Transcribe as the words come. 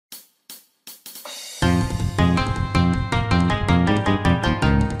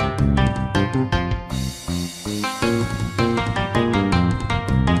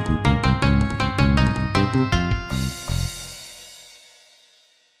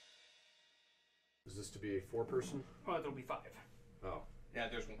Is this to be a 4-person? Oh, there'll be 5. Oh. Yeah,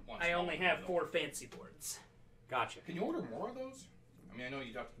 there's one. I only have 4 fancy boards. Gotcha. Can you order more of those? I mean, I know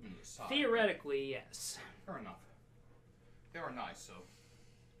you'd have to give me a side. Theoretically, yes. Fair enough. They are nice, so.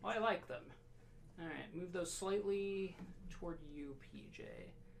 Well, I like them. Alright, move those slightly toward you, PJ.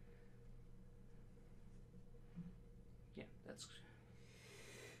 Yeah, that's...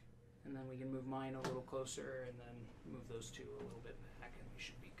 And then we can move mine a little closer, and then move those 2 a little bit back, and we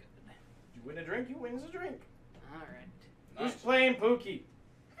should be good. You win a drink, you wins a drink. Alright. Nice. Who's playing Pookie?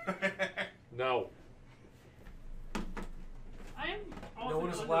 No. I'm No one often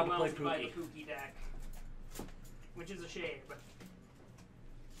is allowed to play underwhelmed by the Pookie. Pookie deck, which is a shame.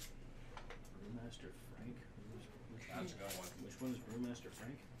 Brewmaster Frank? That's a good one. Which one is Brewmaster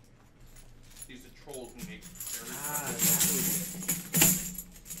Frank? He's the troll who makes very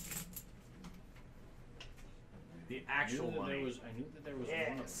The actual money. I knew that there was one of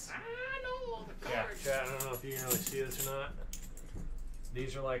them. Yes. I know the Yeah, cards. chat, I don't know if you can really see this or not.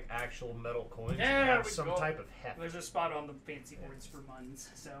 These are like actual metal coins. There They have we some go. type of heft. There's a spot on the fancy boards for Muns,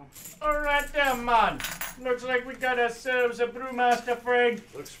 so. Alright then, man. Looks like we got ourselves a Brewmaster Frank.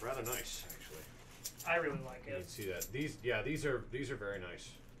 Looks rather nice, actually. I really like You it. can see that. These are very nice.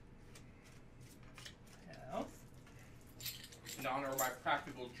 Health. In honor of my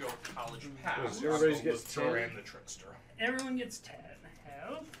practical joke college pass, Everybody I'm gets the 10 10. and the trickster. Everyone gets 10.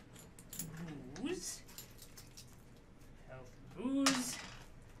 Health. Booze. Health. Booze.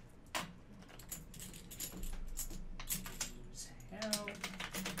 Booze. Health.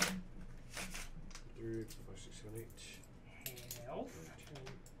 3, 4, 5, 6, 7, 8. Health.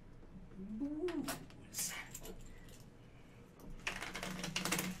 Booze.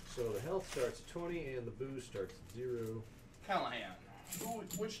 So the health starts at 20 and the booze starts at 0. Callahan,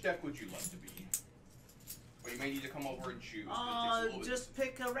 which deck would you like to be? Or you may need to come over and choose. but it takes a little bit- Just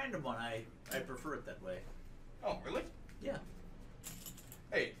pick a random one. I prefer it that way. Oh, really? Yeah.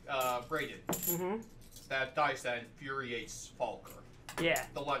 Hey, Braden. Mm-hmm. That dice that infuriates Falker. Yeah.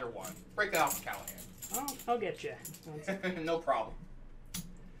 The letter 1. Break that off for Callahan. I'll get you. No problem.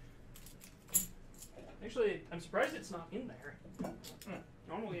 Actually, I'm surprised it's not in there.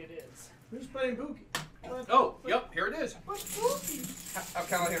 Normally it is. Who's playing Pookie? Oh, yep, here it is. What's Pookie? Have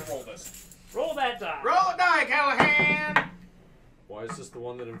Callahan roll this. Roll that die. Roll a die, Callahan! Why is this the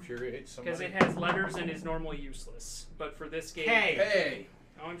one that infuriates somebody? Because it has letters and is normally useless. But for this game... K. Hey.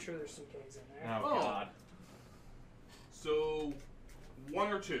 Oh, I'm sure there's some K's in there. Oh, God. So, 1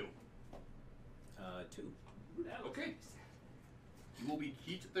 or 2? 2. Okay. You will be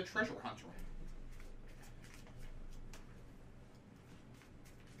Heat the Treasure Hunter.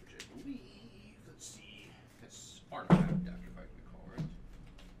 Which I believe, let's see, it's artifact deck if I recall right.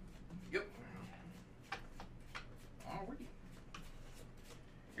 Yep. Alrighty.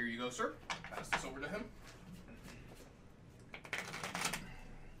 Here you go, sir. Pass this over to him.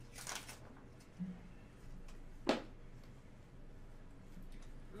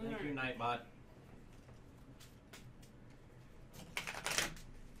 Thank you, Nightbot.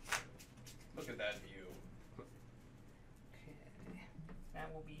 Look at that view. Okay.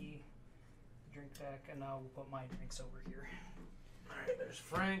 That will be the drink deck, and I'll put my drinks over here. Alright, there's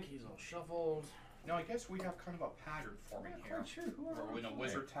Frank. He's all shuffled. Now, I guess we have kind of a pattern forming here. Sure, who We're in a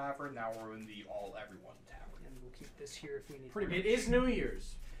wizard tavern, now we're in the all-everyone tavern. And we'll keep this here if we need It is New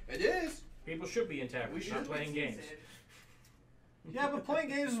Year's. It is! People should be in taverns, We not should. playing games. Yeah, but playing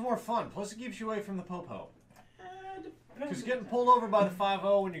games is more fun. Plus, it keeps you away from the po-po. Because Because getting pulled over by the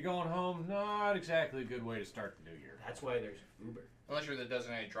 5-0 when you're going home, not exactly a good way to start the new year. That's why there's Uber. Unless you're the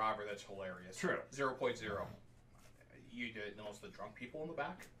designated driver, that's hilarious. True. 0.0. You did know the drunk people in the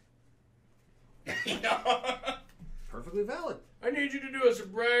back? Perfectly valid. I need you to do a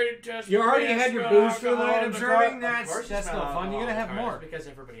sobriety test. You already had your booze for the night in observing? car. Of That's course no smell fun. You gotta alcohol have in the car. more. It's because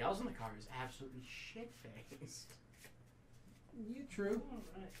everybody else in the car is absolutely shit-faced. Yeah, true.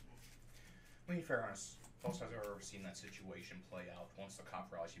 Alright. I mean, fair honest, most I've ever seen that situation play out. Once the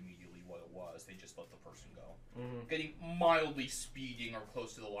cop realized immediately what it was, they just let the person go. Mm-hmm. Getting mildly speeding or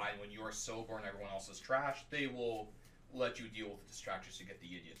close to the line when you are sober and everyone else is trash, they will let you deal with the distractions to get the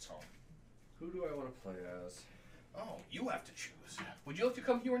idiots home. Who do I want to play as? Oh, you have to choose. Would you like to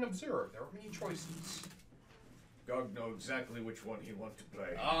come here and observe? There are many choices. Gog know exactly which one he wants to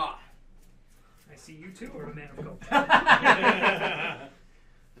play. Ah! I see you too are a man of culture.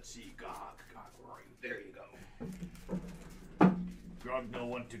 Let's see, Gog, where are you? There you go. Gog know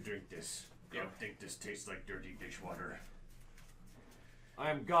want to drink this. Yeah. Gog think this tastes like dirty dishwater. I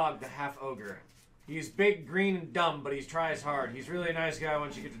am Gog, the half-ogre. He's big, green, and dumb, but he tries hard. He's really a nice guy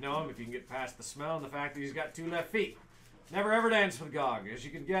once you get to know him, if you can get past the smell and the fact that he's got 2 left feet. Never ever dance with Gog. As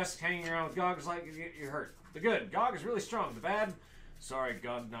you can guess, hanging around with Gog is like you get you hurt. The good, Gog is really strong. The bad, sorry,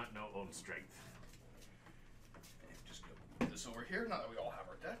 Gog not no own strength. And just go put this over here now that we all have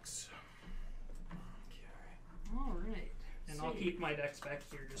our decks. All right. And I'll keep my decks back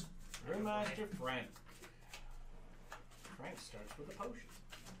here just. Brewmaster Frank. Frank starts with a potion.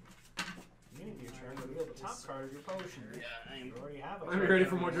 You need your turn to reveal the top card of your potion. Yeah, You already have it. I'm ready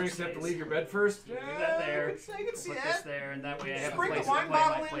for more drinks. Have to leave your bed first. Leave that there. I can see Put that. this there, and that way I have Bring a the place wine to play my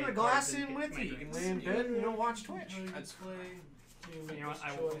bottle in, plate the glass cards and in get with my you. You can drinks. lay in bed and watch Twitch. Let's play. You know what?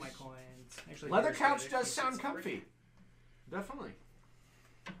 I will put my coins. Actually, Leather here's couch the does pieces sound of comfy. Definitely.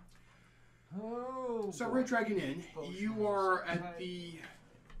 Oh. So boy. Red Dragon Inn, you are at the,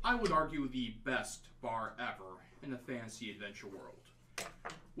 I would argue, the best bar ever in the fantasy adventure world.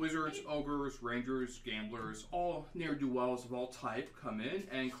 Wizards, ogres, rangers, gamblers, all ne'er-do-wells of all type come in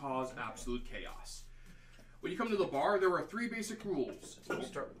and cause absolute chaos. When you come to the bar, there are 3 basic rules.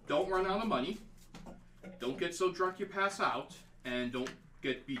 Don't run out of money, don't get so drunk you pass out, and don't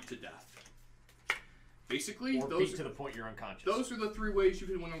get beat to death. Basically, Or those beat to the point you're unconscious. Those are the 3 ways you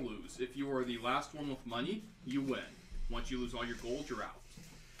can win or lose. If you are the last one with money, you win. Once you lose all your gold, you're out.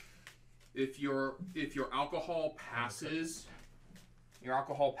 If your alcohol passes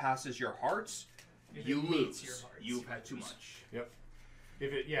your hearts, If you it meets lose. your hearts, You've had too much. Yep.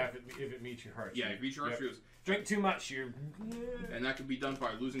 If it meets your heart. Yeah, if you reach your hearts, you lose. Drink too much, you're. And that can be done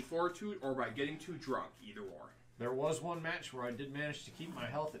by losing fortitude or by getting too drunk. Either or. There was one match where I did manage to keep my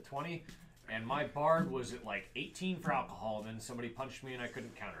health at 20, and my bard was at like 18 for alcohol, and then somebody punched me and I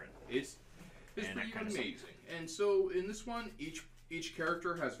couldn't counter it. It's And pretty that kinda amazing. And so in this one, each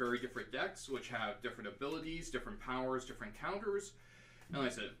character has very different decks, which have different abilities, different powers, different counters. And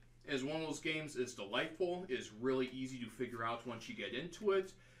like I said, as one of those games is delightful, is really easy to figure out once you get into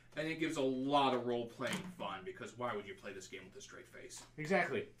it, and it gives a lot of role-playing fun, because why would you play this game with a straight face?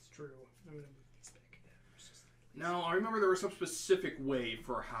 Exactly. It's true. I'm gonna move these back. Now, I remember there was some specific way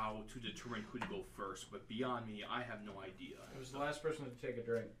for how to determine who to go first, but beyond me, I have no idea. It was the last person to take a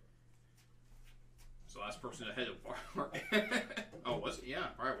drink. It's the last person ahead of bar. Oh, was it? Yeah,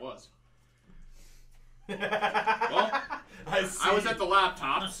 probably was. Well, I was at the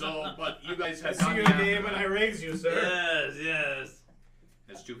laptop, so, but you guys had I see your name and I raise you, sir. Yes, yes.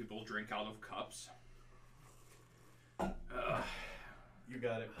 As 2 people drink out of cups. You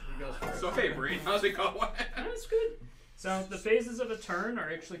got it. You go first. So, hey, Bree, how's it going? That's good. So the phases of a turn are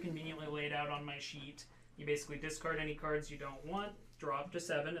actually conveniently laid out on my sheet. You basically discard any cards you don't want, draw up to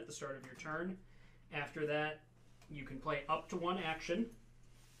 7 at the start of your turn. After that, you can play up to 1 action.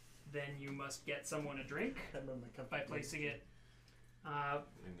 Then you must get someone a drink by placing it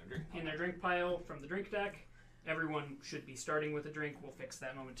in their drink pile from the drink deck. Everyone should be starting with a drink. We'll fix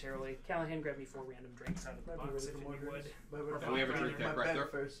that momentarily. Callahan, grab me 4 random drinks out of the box if you would. And we have a drink deck right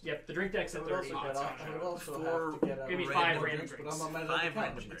there. Yep, the drink deck's at 30. I would also have to get Give me 5 random random but drinks. I'm on my 5 couch.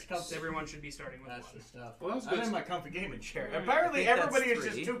 random It's drinks. comfy. Everyone should be starting with That's 1. the stuff. Well, that was I'm good. in my comfy gaming chair. I Apparently, think that's everybody is 3.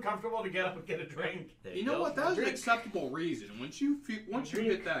 just too comfortable to get up and get a drink. There You know go. what? That was an Drink. acceptable reason. Once you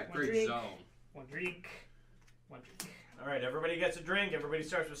hit that One great drink. zone. 1 drink. 1 drink. All right, everybody gets a drink. Everybody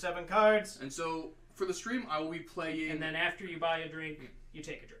starts with 7 cards. And so, for the stream, I will be playing... And then after you buy a drink, you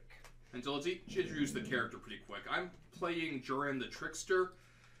take a drink. And so let's introduce the character pretty quick. I'm playing Duran the Trickster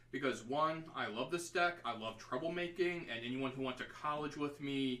because, 1, I love this deck, I love troublemaking, and anyone who went to college with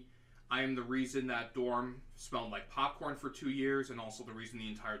me, I am the reason that dorm smelled like popcorn for 2 years, and also the reason the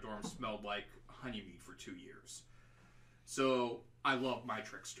entire dorm smelled like honeymead for 2 years. So, I love my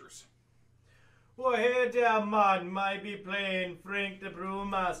tricksters. Well, here, dear man, might be playing Frank the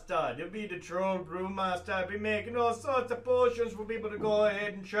Brewmaster. He'll be the troll brewmaster. Be making all sorts of potions for people to go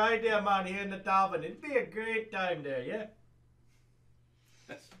ahead and try, dear man, here in the tavern. It'd be a great time there, yeah?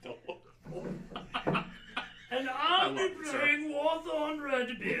 That's still... And I I'll love be it, sir. playing Warthorn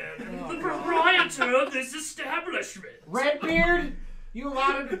Redbeard, the proprietor of this establishment. Redbeard? You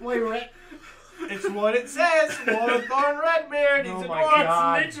allowed him to play Red? It's what it says. Warthorn Redbeard. He's Oh a my dwarf.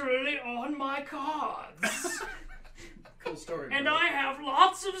 God. It's literally on my cards. Cool story. And bro. I have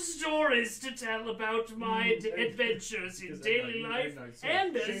lots of stories to tell about my adventures in Because daily I life know, so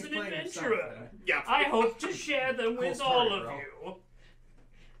and as Shane's an playing himself adventurer. there. Yeah. I hope to share them with story, all of bro. you.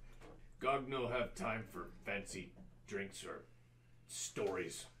 Gog no have time for fancy drinks or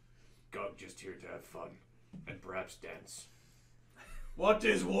stories. Gog just here to have fun and perhaps dance. What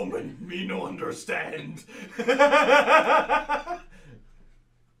is woman? Me no understand. I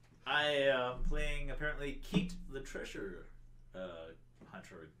am playing, apparently, Keat the Treasure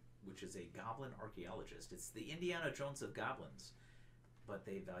Hunter, which is a goblin archaeologist. It's the Indiana Jones of goblins, but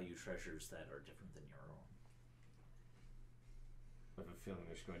they value treasures that are different than your own. I have a feeling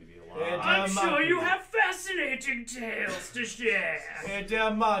there's going to be a Yeah, lot. I'm man, sure you have fascinating tales to share. Hey,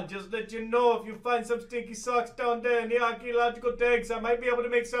 damn man, just let you know if you find some stinky socks down there in the archaeological digs, I might be able to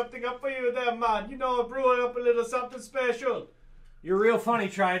make something up for you there, man. You know, brew up a little something special. You're real funny,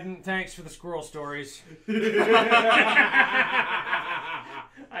 Trident. Thanks for the squirrel stories.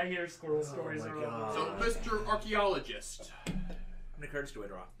 I hear squirrel stories my are God. So, Mr. Archaeologist. How many cards do I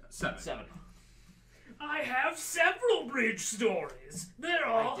draw? 7. I have several bridge stories. They're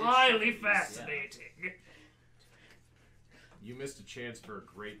all I did highly some of these, yeah. fascinating. You missed a chance for a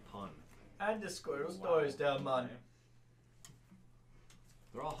great pun. And the squirrel stories down, man.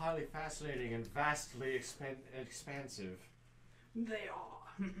 They're all highly fascinating and vastly expansive. They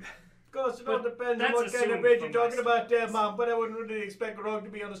are. Of course, it all But depends on that's what kind of assumed bridge you're from talking my about there, man. But I wouldn't really expect Rogue to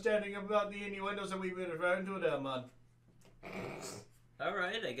be understanding about the innuendos that we were referring to there, man. All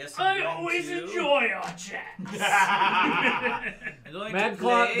right, I guess I I'm going always to... enjoy our chats. I'm going Mad to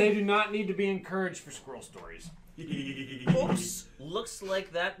Clock, they play... do not need to be encouraged for squirrel stories. Oops, looks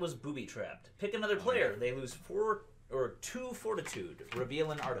like that was booby-trapped. Pick another player. They lose 2 fortitude. Reveal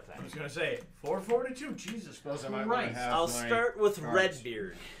an I artifact. was gonna say 442. Jesus Suppose I might Christ. want to have I'll my start with cards.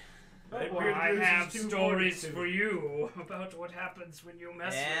 Redbeard. Well, I have stories 242. for you about what happens when you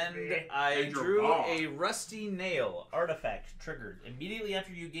mess And with me. I And your drew paw. a Rusty Nail artifact triggered. Immediately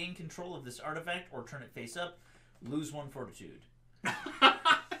after you gain control of this artifact or turn it face up, lose 1 fortitude.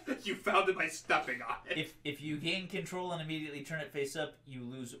 You found it by stepping on it. If you gain control and immediately turn it face up, you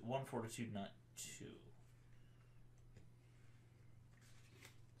lose 1 fortitude, not 2.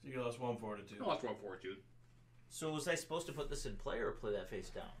 So you lost 142. I lost 1 fortitude. So was I supposed to put this in play or play that face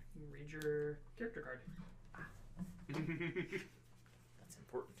down? Read your character card. That's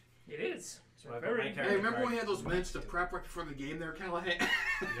important. It is. So I put Very my Hey, character remember card. when we had those minutes to prep right before the game there, kind of like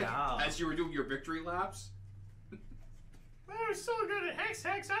Yeah. as you were doing your victory laps? Well, I was so good at Hex,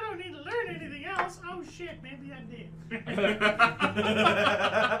 I don't need to learn anything else. Oh shit, maybe I did.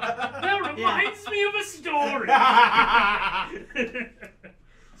 That reminds me of a story.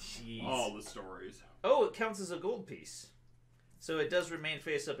 Jeez. All the stories. Oh, it counts as a gold piece. So it does remain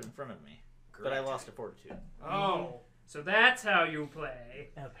face up in front of me. But I lost a fortitude. Oh, so that's how you play.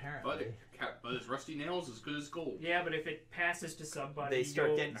 Apparently. But his rusty nails as good as gold. Yeah, but if it passes to somebody, They start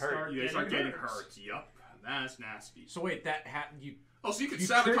you'll getting hurt. You guys start getting hurt. Yup. That's nasty. So wait, that you Oh, so you can You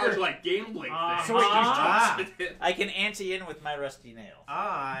sabotage trigger- like gambling things. So wait, Ah. I can ante in with my rusty nail.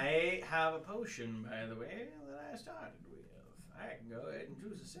 I have a potion, by the way, that I started with. I can go ahead and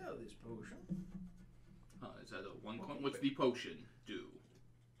choose to sell this potion. Is that a 1 coin? What's the potion do?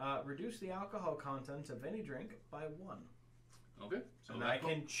 Reduce the alcohol content of any drink by 1. Okay. So And that I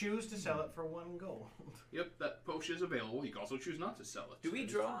can choose to sell it for 1 gold. Yep, that potion is available. You can also choose not to sell it. Do we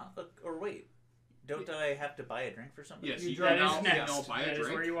draw? Or wait. Don't I have to buy a drink for somebody? Yes, You you draw can That now, is you next. now buy That a is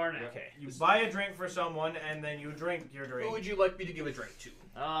drink. where you are now. Okay. You buy a drink for someone, and then you drink your Who drink. would you like me to give a drink to?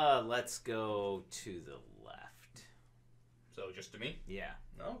 Let's go to the left. So just to me? Yeah.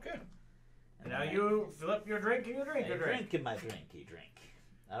 Okay. And now you fill up your drink and you drink your drink. drink in my drinky drink.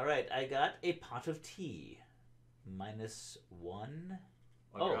 All right, I got a pot of tea. -1.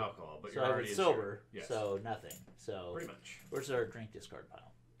 On your Oh, alcohol, but So you're I already was sober, Yes. so nothing. So Pretty much. where's our drink discard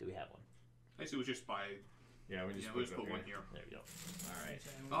pile? Do we have one? I see it was just by. Yeah, we just Yeah, put, we'll just it put up one here. here. There we go. All right.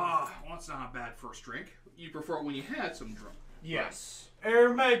 Well, it's not a bad first drink. You prefer it when you had some drunk. Yes.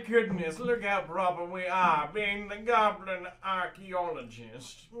 Oh my goodness, look how proper we are, being the goblin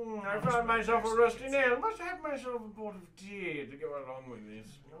archaeologist. I found myself a rusty nail. Must have myself a pot of tea to go along with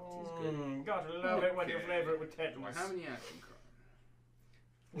this. Gotta love it when you Okay. flavor it with Do I tetanus. have any action cards?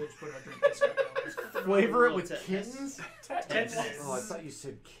 We'll just put our drink discard on. flavor it with Tetanus. kittens? Tetanus. Oh, I thought you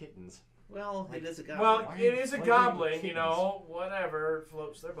said kittens. Well, it is a goblin. Well, Why it is a are you goblin, kittens? you know, whatever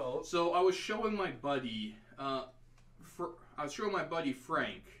floats their boat. So I was showing my buddy, I was showing my buddy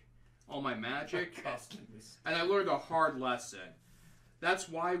Frank all my magic, and I learned a hard lesson. That's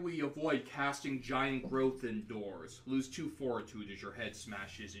why we avoid casting giant growth indoors. Lose 2 fortitude as your head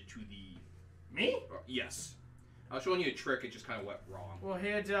smashes into the. Me? Yes. I was showing you a trick, it just kind of went wrong. Well,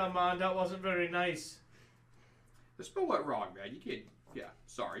 here, man, that wasn't very nice. The spell went wrong, man. You can't. Yeah,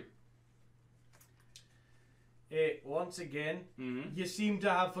 sorry. Hey, once again, Mm-hmm. you seem to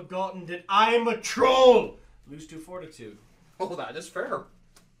have forgotten that I'm a troll! Lose 2 fortitude. Oh, that is fair.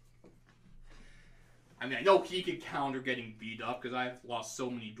 I mean, I know he can counter getting beat up because I've lost so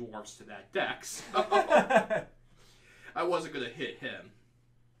many dwarves to that deck. So I wasn't going to hit him.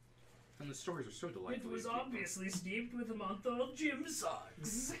 And the stories are so It delightful. was obviously steeped with a month-old gym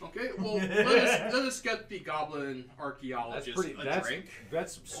socks. Okay, well, let us get the goblin That's archaeologist pretty. a drink.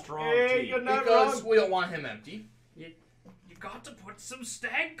 That's strong Hey, tea. you're not Because wrong. we don't want him empty. You got to put some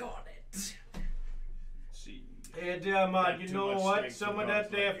stank on it. See. Hey there, man, you Too know much what? stank Some for of that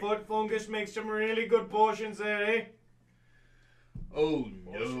dogs there like you. foot fungus makes some really good potions there, eh? Oh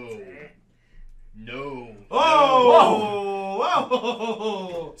no. No. Oh!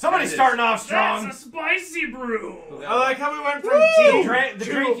 Whoa! Somebody's That is- starting off strong. That's a spicy brew. I like how we went from The tea drink,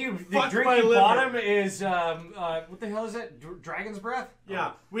 to you fuck my liver. bottom is what the hell is it? Dragon's breath?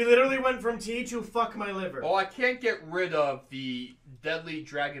 Yeah, we literally went from tea to fuck my liver. Well, I can't get rid of the deadly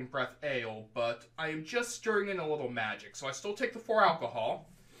dragon breath ale, but I am just stirring in a little magic. So I still take the 4 alcohol,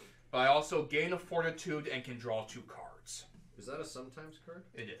 but I also gain a fortitude and can draw 2 cards. Is that a sometimes card?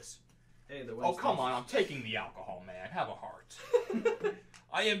 It is. Hey, the Oh, come on, I'm taking the alcohol, man. Have a heart.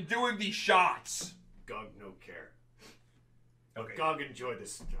 I am doing these shots. Gog no care. Okay. Gog enjoy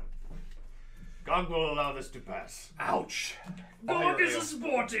this. Gog will allow this to pass. Ouch. Gog is a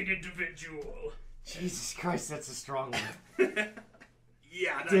sporting individual. Jesus Christ, that's a strong one.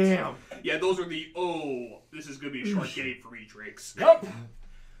 Yeah, that's, Damn. Yeah, those are the, this is going to be a short game for each drinks. Yep.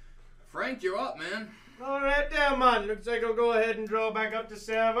 Frank, you're up, man. Alright there, man. Looks like I'll go ahead and draw back up to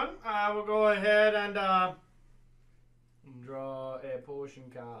 7. I will go ahead and draw a potion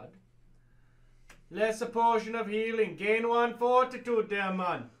card. Less a potion of healing. Gain 1 fortitude there,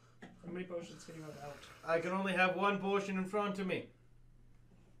 man. How many potions can you have out? I can only have 1 potion in front of me.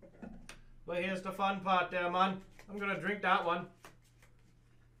 But here's the fun part there, man. I'm gonna drink that one.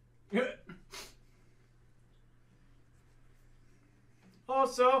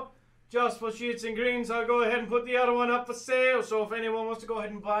 Also, just for sheets and greens, I'll go ahead and put the other one up for sale. So if anyone wants to go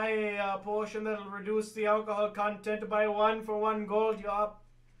ahead and buy a potion that'll reduce the alcohol content by 1 for 1 gold, you're up.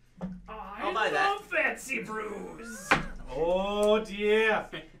 I buy that. love fancy brews. Oh dear.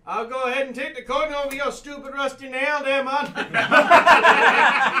 I'll go ahead and take the coating over your stupid rusty nail there, man.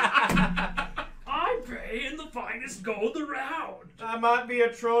 I pay in the finest gold around. I might be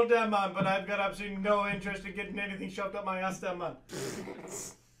a troll there, man, but I've got absolutely no interest in getting anything shoved up my ass there, man.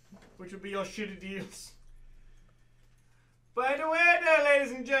 Which would be your shitty deals. By the way there,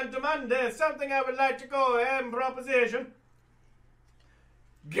 ladies and gentlemen, there's something I would like to go ahead and proposition.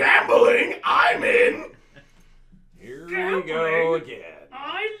 Gambling, I'm in! Here we Gambling. go again.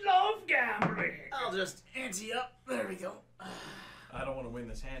 I love gambling. I'll just ante up. There we go. I don't want to win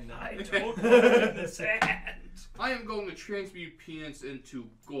this hand now. I don't want this hand. I am going to transmute peanuts into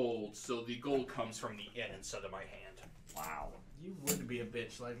gold, so the gold comes from the inn instead of my hand. Wow. You would be a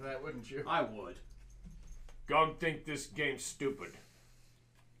bitch like that, wouldn't you? I would. Gog think this game's stupid.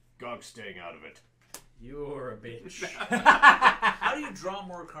 Gog's staying out of it. You're a bitch. How do you draw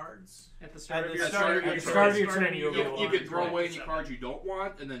more cards? At the start At of the your start of turn. your start of your Discard turn, any you of You, your you can ones. throw away any Right. cards you don't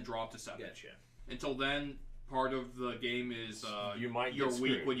want, and then draw up to 7. Gotcha. Until then, part of the game is You might you're get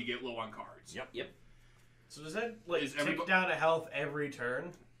weak screwed. when you get low on cards. Yep. So does that like Is tick everybo- down a health every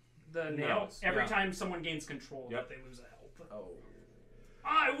turn? The nail. Every Yeah. time someone gains control, Yep. they lose a health. Oh.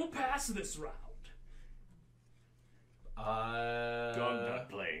 I will pass this round. Gog not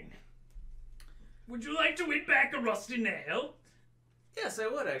playing. Would you like to win back a rusty nail? Yes, I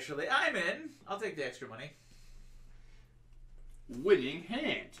would actually. I'm in. I'll take the extra money. Winning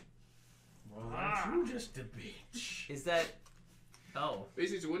hand. Well, Ah. aren't you just a bitch? Is that? Oh,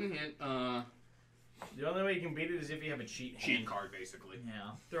 Basically, it's a winning hand. The only way you can beat it is if you have a cheat hand. Cheat card, basically.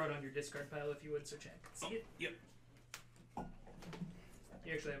 yeah. Throw it on your discard pile if you would, so check. See it? Yep.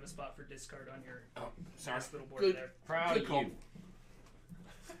 You actually have a spot for discard on your Sorry. nice little board Good. there. Proud Good of call. you.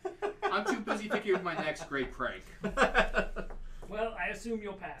 I'm too busy thinking of my next great prank. Well, I assume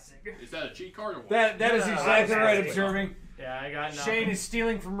you're passing. Is that a cheat card or what? That is Yeah, exactly I- right, I- observing. Yeah, I got nothing. Shane is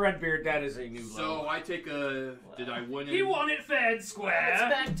stealing from Redbeard. That is a new So low. I take a. Did I win it? He won it fair and It's square.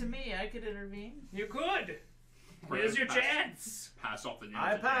 back to me. I could intervene. You could. Or Here's your pass- chance. Pass off the news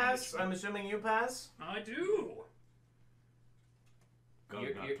I pass. advantage. I'm assuming you pass. I do. Gog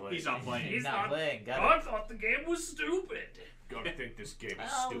You're- not you're- playing. He's not playing. He's not not playing. Got God thought the game was stupid. Gog think this game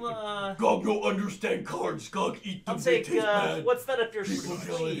is I'll, stupid. Gog no understand cards. Gog eat them. I'll take. They taste bad. What's that up your People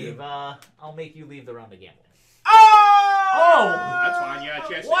tell you. sleeve? I'll make you leave the round of gambling. Oh! That's fine. You had a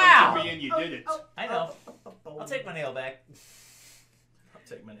chance Wow. to enter me and you did it. I know. I'll take my nail back. I'll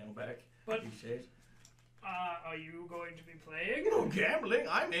take my nail back. But You say? are you going to be playing? No gambling.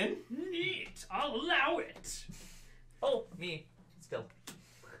 I'm in. Neat. I'll allow it. Oh, me. Still.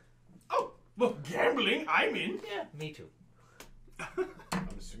 Oh, well, gambling. I'm in. Yeah, me too. I'm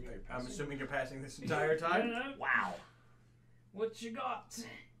assuming you're I'm passing. assuming you're passing this entire time. Wow. What you got?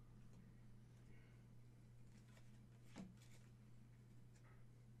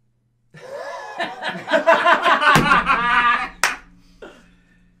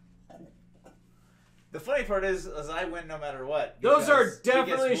 The funny part is I win no matter what. Those are because he gets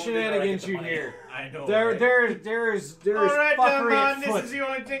definitely wounded, but I get shenanigans the you money. hear. I know. There's All right, fuckery man. at This foot. is the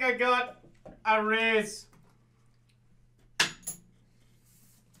only thing I got. A raise.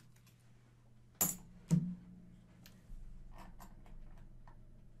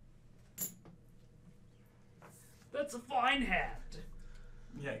 That's a fine hand.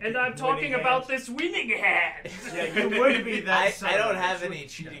 Yeah, And I'm talking about this winning hand. Yeah, you would be that. I don't have son of a any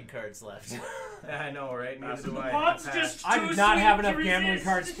cheating cards left. I know, right? Neither do I. Pot's I just I too did not have sweet enough to gambling resist.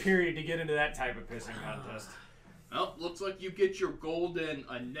 cards, period, to get into that type of pissing contest. Well, looks like you get your gold and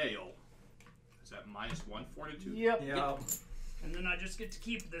a nail. Is that -1 fortitude? Yep. Yeah. And then I just get to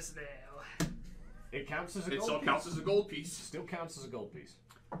keep this nail. It counts as a It gold still piece. counts as a gold piece. Still counts as a gold piece.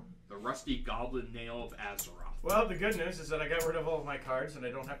 The rusty goblin nail of Azeroth. Well, the good news is that I got rid of all of my cards and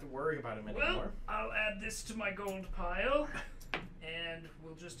I don't have to worry about them Well, anymore. I'll add this to my gold pile. And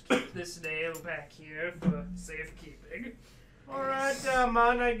we'll just keep this nail back here for safekeeping. All right,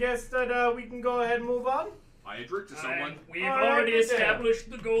 man. I guess that we can go ahead and move on. Buy a drink to someone. And we've All right, already good there. established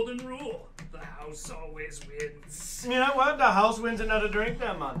the golden rule. The house always wins. You know what? The house wins another drink,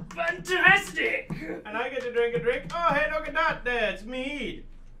 then, man. Fantastic! And I get to drink a drink. Oh, hey, look at that. There, it's mead.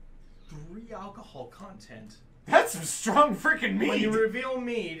 3 alcohol content. That's some strong freaking meat. When you reveal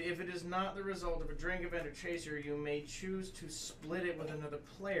mead, if it is not the result of a drink event or chaser, you may choose to split it with another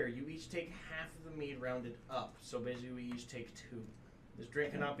player. You each take half of the mead rounded up. So basically, we each take 2. This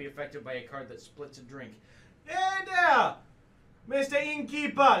drink cannot be affected by a card that splits a drink. Hey there! Mr.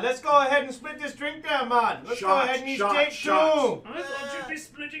 Innkeeper, let's go ahead and split this drink there, man. Let's go Shots, ahead and each shots, take shots. 2. I thought you'd be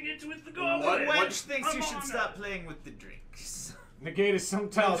splitting it with the goblin. What? Wench thinks I'm you should honored. stop playing with the drinks. Negate is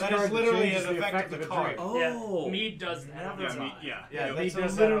sometimes No, that is card literally changes an the effect of the a card. drink. Oh. Yeah, mead does that. Never Yeah, That's me, fine. yeah. Yeah, he that's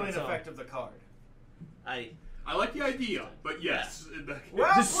does that literally on an its own. effect of the card. I like the idea, but yes.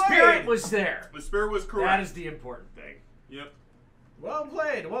 Well The spirit played. was there. The spirit was correct. That is the important thing. Yep. Well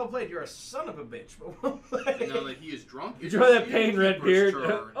played, well played. You're a son of a bitch, but well played. Now that he is drunk, You it's draw that the pain, innkeeper's Redbeard.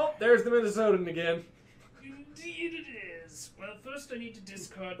 turn. Oh, there's the Minnesotan again. Indeed it is. Well, first I need to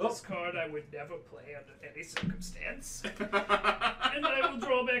discard this card I would never play under any circumstance. And I will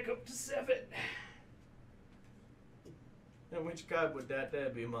draw back up to 7. And which card would that there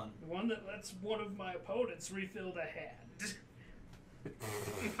be, man? One that lets one of my opponents refill the hand.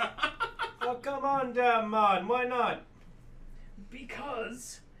 Oh, come on, damn man. Why not?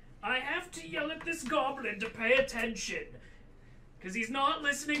 Because I have to yell at this goblin to pay attention. Because he's not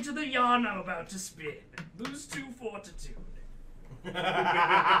listening to the yarn I'm about to spin. Lose 2 fortitude.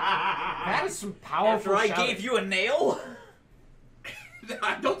 That is some powerful after I shouting. gave you a nail.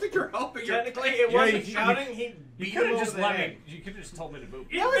 I don't think you're helping. You're Technically, it wasn't you- shouting. He You beat could him have over just the let head. me. You could have just told me to move.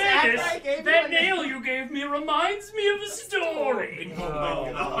 In was after fairness, I gave you that a nail you gave me reminds me of a story. Oh,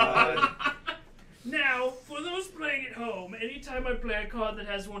 my God. Now, for those playing at home, anytime I play a card that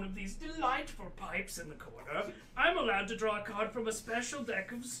has one of these delightful pipes in the corner, I'm allowed to draw a card from a special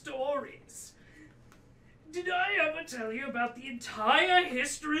deck of stories. Did I ever tell you about the entire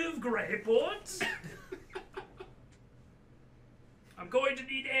history of Greyport? I'm going to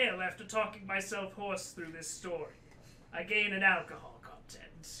need ale after talking myself hoarse through this story. I gain an alcohol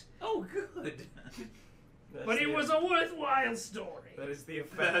content. Oh, good. That's But it the- was a worthwhile story. That is the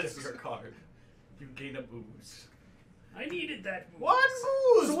effect That's- of your card. You gain a booze. I needed that booze. One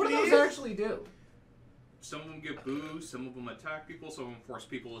booze, So what do please? those actually do? Some of them give booze, some of them attack people, some of them force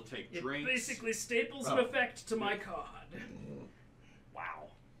people to take It drinks. basically staples an Oh. effect to my card. Wow.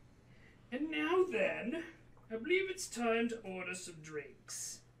 And now then, I believe it's time to order some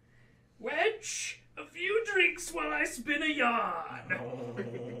drinks. Wedge, a few drinks while I spin a yarn.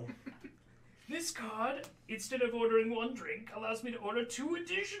 Oh. This card, instead of ordering 1 drink, allows me to order 2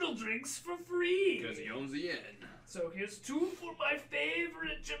 additional drinks for free. Because he owns the inn. So here's 2 for my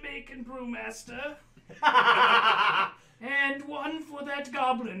favorite Jamaican brewmaster, and 1 for that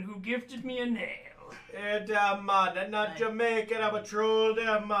goblin who gifted me a nail. Hey, damn man, they're not Jamaican. I'm a troll,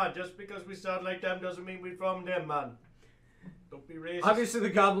 damn man. Just because we sound like them doesn't mean we're from them, man. Don't be racist. Obviously, the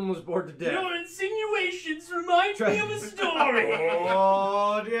goblin was bored to death. Your insinuations remind me of a story.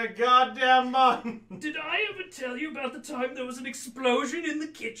 Oh, dear goddamn man. Did I ever tell you about the time there was an explosion in the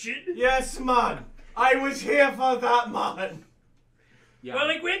kitchen? Yes, man. I was here for that, man. Yeah. Well,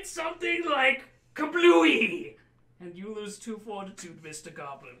 it went something like kablooey. And you lose 2 fortitude, Mr.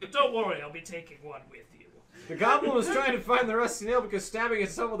 Goblin. But don't worry, I'll be taking 1 with you. The goblin was trying to find the rusty nail because stabbing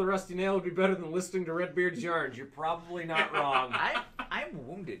itself with a rusty nail would be better than listening to Redbeard's yarns. You're probably not wrong. I'm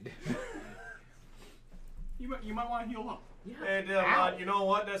wounded. You might want to heal up. Hey, damn man, you know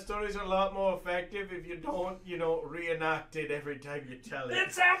what? That story's a lot more effective if you don't, reenact it every time you tell it.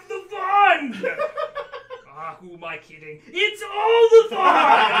 That's half the fun! Ah, who am I kidding? It's all the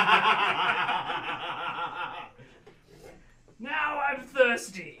fun! Now I'm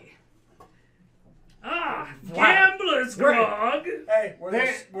thirsty. Ah, gambler's grog! Hey, were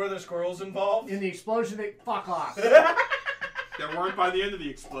there squirrels involved? In the explosion, they fuck off. There weren't by the end of the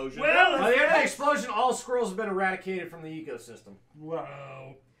explosion. Well, By the end of the explosion, all squirrels have been eradicated from the ecosystem.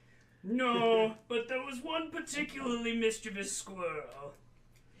 wow. No, but there was one particularly mischievous squirrel.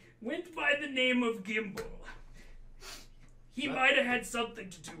 Went by the name of Gimbal. He might have had something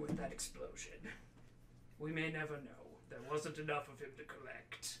to do with that explosion. We may never know. There wasn't enough of him to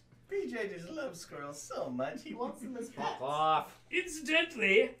collect. BJ just loves squirrels so much, he wants them as pets. Fuck off.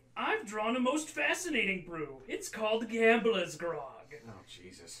 Incidentally, I've drawn a most fascinating brew. It's called Gambler's Grog. Oh,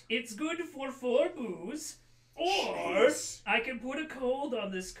 Jesus. It's good for 4 booze, or I can put a cold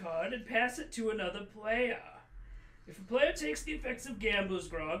on this card and pass it to another player. If a player takes the effects of Gambler's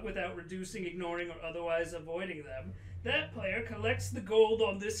Grog without reducing, ignoring, or otherwise avoiding them, that player collects the gold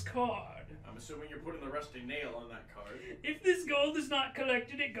on this card. I'm assuming you're putting the rusty nail on that card. If this gold is not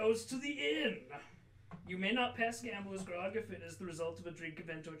collected, it goes to the inn. You may not pass Gambler's Grog if it is the result of a drink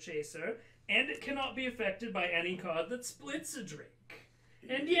event or chaser, and it cannot be affected by any card that splits a drink.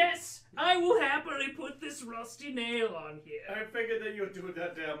 And yes, I will happily put this rusty nail on here. I figured that you'd do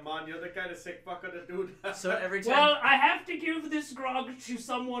that, man. You're the kind of sick fucker to do that. So every time. Well, I have to give this grog to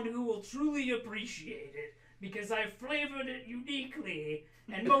someone who will truly appreciate it, because I've flavored it uniquely,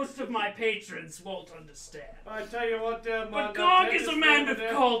 and most of my patrons won't understand. I tell you what, man. But Gog is a man of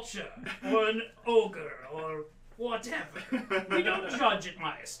culture, or an ogre, or whatever. We don't judge at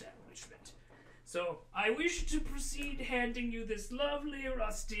my establishment. So, I wish to proceed handing you this lovely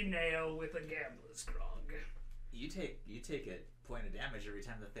rusty nail with a gambler's grog. You take a point of damage every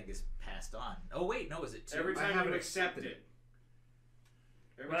time the thing is passed on. Oh wait, no, is it 2? Every I time haven't you accept it.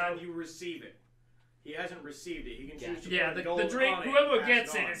 Every time you receive it. He hasn't received it. He can choose to Yeah, put the gold drink, on it whoever and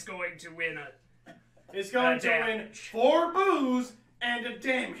gets pass it on. is going to win a... It's going to win damage. 4 booze and a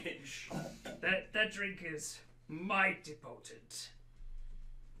damage. That drink is mighty potent.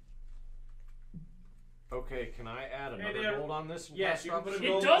 Okay, can I add Hey, another there. gold on this? and Yes, pass you it can off? put a It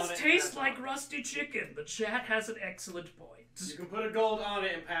gold does on it and taste pass like on. rusty chicken. The chat has an excellent point. You can put a gold on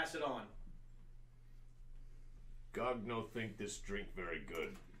it and pass it on. Gog no think this drink very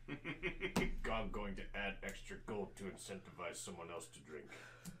good. Gog going to add extra gold to incentivize someone else to drink.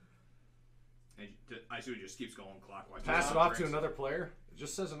 And I see it just keeps going clockwise. Pass it off to another player? It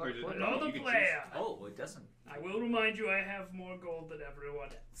just says another Or is it- player. No, Another you can player. Oh, it doesn't. I will remind you I have more gold than everyone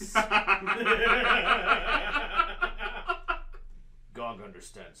else. Gog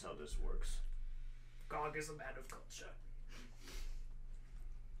understands how this works. Gog is a man of culture.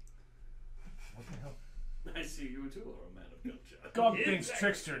 I see you too are a man of culture. Gog It's thinks a-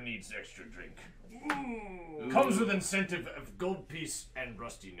 Trickster needs extra drink. Ooh. Comes with incentive of gold piece and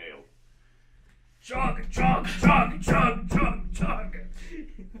rusty nail. Chug, chug, chug, chug, chug, chug.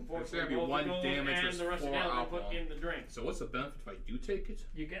 There's gonna be Both the 1 gold damage and with the rest 4 of the alcohol. put in the drink. So what's the benefit if I do take it?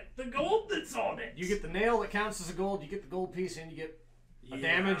 You get the gold that's on it. You get the nail that counts as a gold, you get the gold piece, and you get a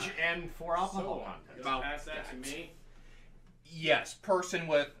damage and 4 alcohol content. About Pass that to me. Yes, person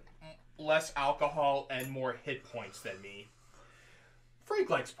with less alcohol and more hit points than me. Frank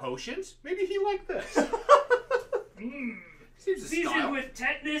likes potions. Maybe he liked this. Seems a Seasoned style. with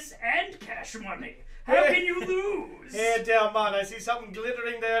tetanus and cash money. How can you lose? Hey there, man. I see something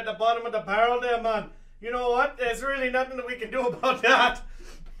glittering there at the bottom of the barrel there, man. You know what? There's really nothing that we can do about that.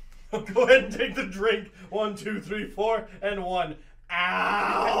 Go ahead and take the drink. 1, 2, 3, 4, and 1.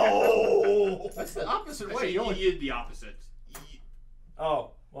 Ow! That's the opposite way. Actually, You only you did the opposite.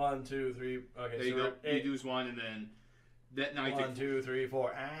 Oh, 1, 2, 3. Okay, There you so go. we're You eight. lose 1, and then that now you 1, take, 2, 3,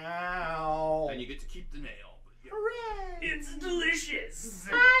 4. Ow! and you get to keep the nail. It's delicious. Is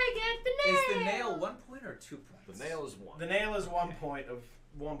the nail 1 point or 2 points? The nail is 1. The nail is 1 point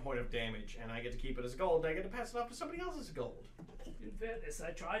of damage, and I get to keep it as gold. I get to pass it off to somebody else as gold. In fairness,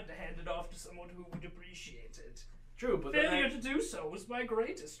 I tried to hand it off to someone who would appreciate it. True, but then Failure to do so was my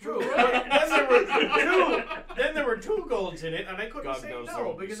greatest True. regret. Then there were 2 golds in it, and I couldn't God say knows no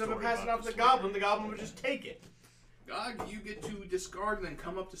all the because if I story passed it about off to this the goblin would just take it. God, you get to discard and then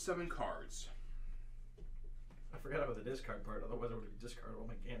come up to 7 cards. I forgot about the discard part. Otherwise, I would have discarded all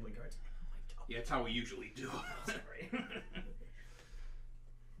my gambling cards. Yeah, that's how we usually do. Sorry.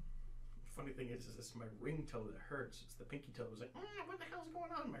 Funny thing is this my ring toe that hurts. It's the pinky toe. It was like, what the hell's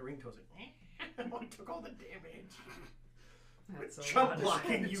going on? My ring toe's like, I took all the damage. That's a lot Chump of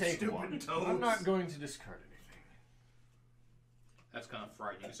blocking, shit. you Take stupid one. toes. I'm not going to discard anything. That's kind of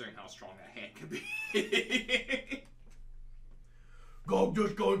frightening considering how strong that hand can be. Gog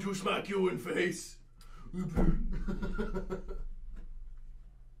just going to smack you in face.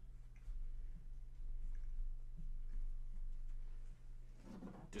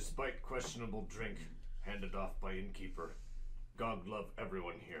 Despite questionable drink handed off by innkeeper, Gog love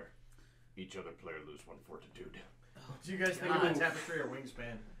everyone here. Each other player lose 1 fortitude. What do you guys think of the tapestry or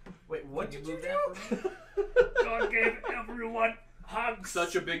wingspan? Wait, what did you do? God gave everyone hugs.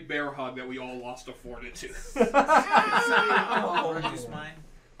 Such a big bear hug that we all lost a fortitude. Oh, reduce mine.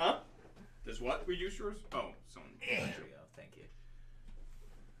 Huh? Does what reduce yours? Oh, someone. There we go. Thank you.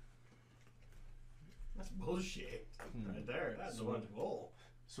 That's bullshit. Right there. That's the one to roll.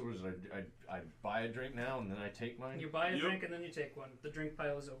 So what is it? I buy a drink now and then I take mine? You buy a drink and then you take one. The drink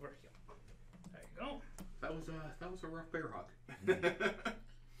pile is over here. There you go. That was a rough bear hug.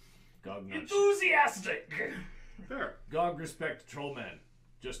 Gog not Enthusiastic. Fair. Gog respect Trollman.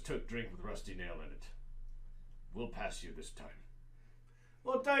 Just took drink with rusty nail in it. We'll pass you this time.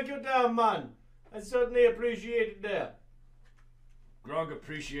 Well, thank you, damn man. I certainly appreciate that. Grog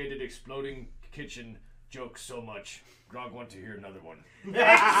appreciated exploding kitchen jokes so much. Grog want to hear another one.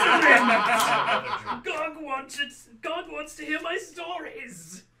 God wants to hear my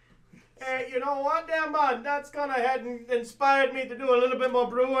stories. Hey, you know what, damn man? That's gone ahead and inspired me to do a little bit more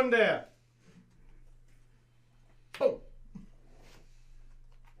brewing there. Oh.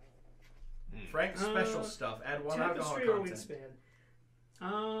 Frank's special stuff. Add 1 alcohol Tapestry or content.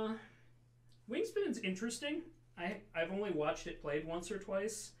 Wingspan? Wingspan's interesting. I've only watched it played once or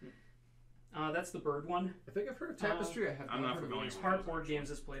twice. That's the bird one. I think I've heard of Tapestry. I have I'm not heard of familiar it. with Heart Board Games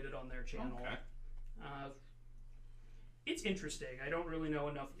has played it on their channel. Okay. It's interesting. I don't really know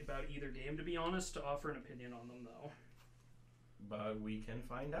enough about either game, to be honest, to offer an opinion on them, though. But we can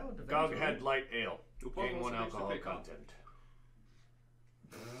find out. Gog had light ale. Gain Upon 1 also alcohol makes it content.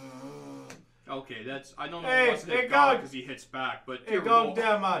 Okay, that's I don't know Hey, what's hey, hit God. because he hits back, but Hey, here, God, roll.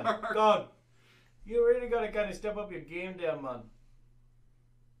 damn man. God. You really gotta kind of step up your game, damn man.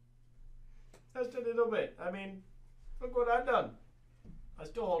 Just a little bit. I mean, look what I done. I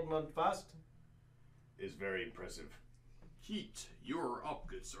still holding on fast. Is very impressive. Heat, you're up,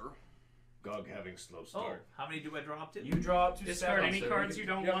 good sir. Gog having slow Oh, start. how many do I draw up to? You draw up to Discard 7. any sir. cards you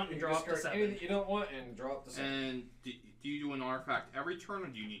don't want and draw up to Discard 7. anything you don't want and drop the 7. And do you do an artifact every turn, or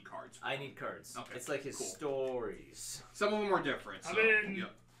do you need cards? I need cards. Okay, It's like his cool. stories. Some of them are different. So, I mean,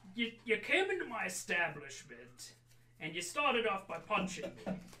 yeah. you came into my establishment, and you started off by punching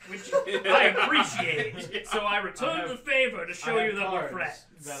me, which I appreciate. So I returned the favor to show I you have that we're cards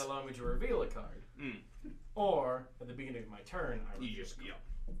friends. that allow me to reveal a card. Mm. Or, at the beginning of my turn, I reveal You just, a card.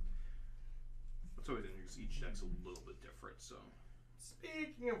 yeah. It's always interesting. Each deck's a little bit different, so.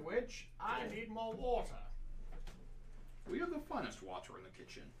 Speaking of which, I need more water. We have the finest water in the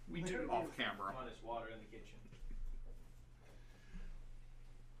kitchen. We do. Off camera. Honest water in the kitchen.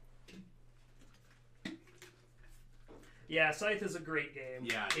 Yeah, Scythe is a great game.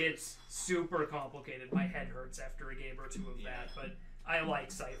 Yeah, it It's super complicated. My head hurts after a game or two of that, but I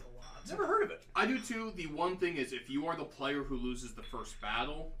like Scythe a lot. Never heard of it. I do too. The one thing is, if you are the player who loses the first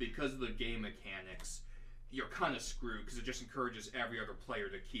battle, because of the game mechanics, you're kind of screwed because it just encourages every other player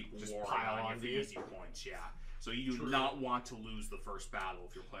to keep Just warring pile on you on for to you. easy points. Yeah. So you do not want to lose the first battle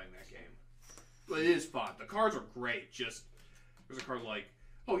if you're playing that game. But it is fun. The cards are great. Just there's a card like,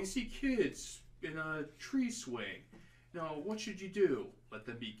 oh, you see kids in a tree swing. Now, what should you do? Let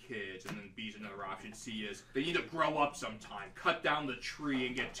them be kids. And then B's another option. C is they need to grow up sometime. Cut down the tree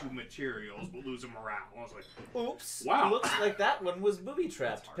and get 2 materials. We'll lose them morale. I was like, Oops. Wow. Looks like that one was booby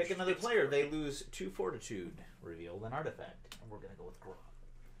trapped. That's Pick harsh. another It's player. harsh. They lose 2 fortitude. Reveal an artifact. And we're going to go with Grog.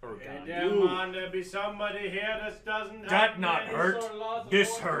 Or Hey, God. damn man, there be somebody here that doesn't That have not many hurt. sort of laws of This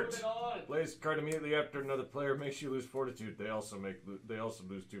order hurt. at all. Plays card immediately after another player makes you lose fortitude. They also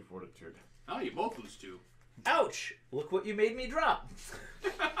lose 2 fortitude. oh, you both lose 2. Ouch! Look what you made me drop.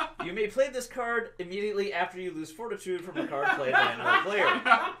 You may play this card immediately after you lose fortitude from a card played by another player.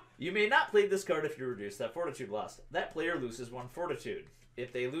 You may not play this card if you reduce that fortitude loss. That player loses 1 fortitude.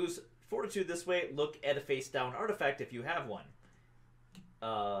 If they lose fortitude this way, look at a face down artifact if you have one.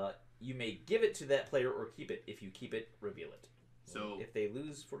 You may give it to that player or keep it. If you keep it, reveal it. So If they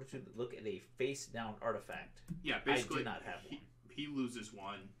lose fortitude, look at a face down artifact. yeah, basically, I do not have one. he loses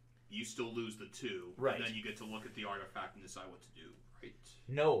 1. You still lose the 2. Right. And then you get to look at the artifact and decide what to do. Right.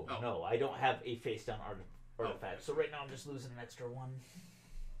 No, Oh. no, I don't have a face down artifact. Okay. So right now I'm just losing an extra 1.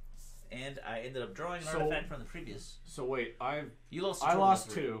 And I ended up drawing an So- artifact from the previous. So wait, You lost. I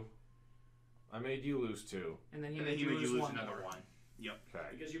lost 2. I made you lose 2. And then he And then made he you made you lose lose 1 another more. 1. Yep. Okay.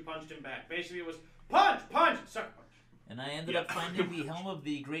 Because you punched him back. Basically, it was punch, sucker punch. And I ended Yeah. up finding the Helm of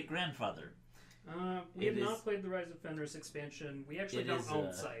the Great Grandfather. We have It not is- played the Rise of Fenris expansion. We actually It don't is,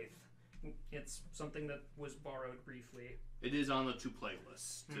 own Scythe. It's something that was borrowed briefly. It is on the to-play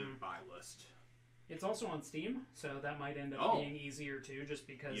list, to buy list. It's also on Steam, so that might end up being easier too, just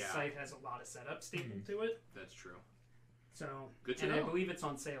because Scythe has a lot of setup stapled to it. That's true. So, Good to and know. I believe it's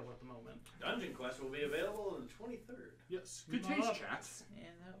on sale at the moment. Dungeon Quest will be available on the 23rd. Yes. Good taste, chat.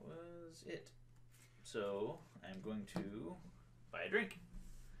 And that was it. So I'm going to buy a drink.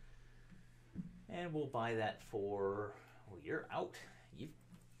 And we'll buy that for... Well, you're out. You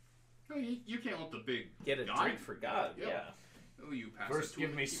Oh, you can't let the big get a guy drink for God, yeah. Oh, you pass First, it to give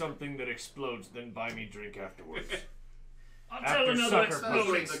him. me something that explodes, then buy me drink afterwards. I'll After tell another sucker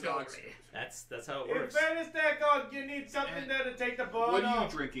exploding punch. story. That's how it In works. fairness there, God, you need something And there to take the ball What are you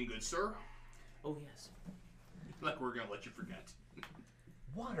off. drinking, good sir? Oh, yes. Like we're gonna let you forget.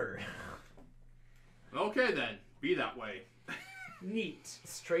 Water. Okay then, be that way. Neat.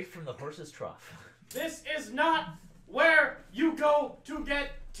 Straight from the horse's trough. This is not where you go to get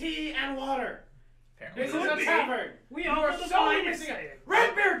tea and water. Apparently. This is a tavern. We You are are the so finest missing thing. it.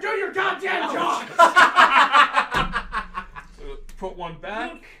 Redbeard, do your goddamn job. So put one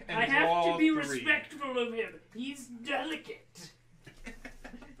back Look, and I have draw to be 3. respectful of him. He's delicate.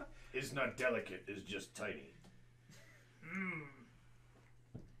 Is not delicate, is just tiny.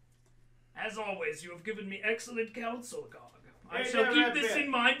 As always, you have given me excellent counsel, Gog. I Hey shall there, keep Redbeard. this in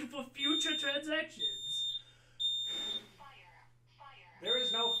mind for future transactions. There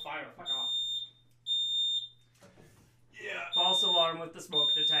is no fire. Fuck off. Yeah. False alarm with the smoke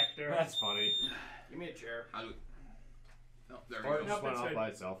detector. That's funny. Give me a chair. How do? Oh, there Or we it go. just went it's off good. by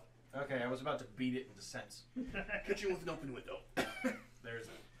itself. Okay, I was about to beat it into sense. Kitchen with an open window. There's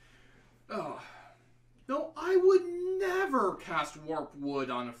that. Oh. No, I would never cast Warp Wood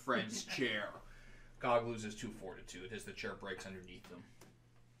on a friend's chair. Gog loses 2 fortitude as the chair breaks underneath them.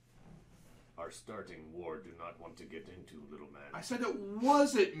 Our starting war do not want to get into, little man. I said it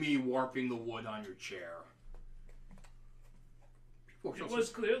wasn't me warping the wood on your chair. People are It so- was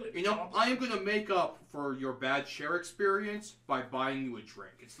clearly You know, Bob. I am going to make up for your bad chair experience by buying you a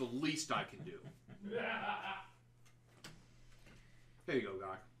drink. It's the least I can do. There you go,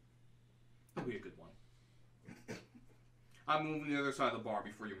 Gog. That'll be a good one. I'm moving to the other side of the bar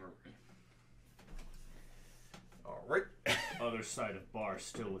before you murder me. Alright. Other side of bar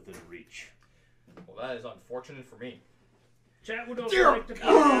still within reach. Well, that is unfortunate for me. Chat would also Dear like to point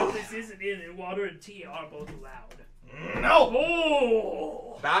out this is an inn, and water and tea are both allowed. No!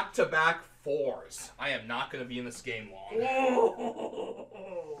 Oh! Back-to-back 4s. I am not going to be in this game long.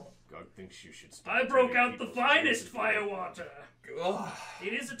 Oh! God thinks you should stop I broke treating out the people's finest choices fire like- water. Ugh.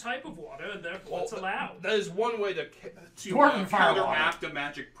 It is a type of water, and therefore it's allowed. That is one way to Dwarven fire counteract a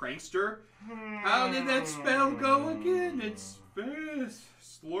magic prankster. How did that spell go again? It's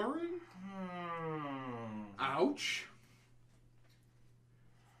slurring? Ouch.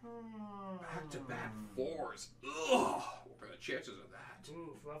 Back-to-back 4s. Ugh. What are the chances of that?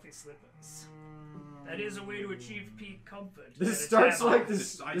 Ooh, fluffy slippers. That is a way to achieve peak comfort. This at a starts tavern. like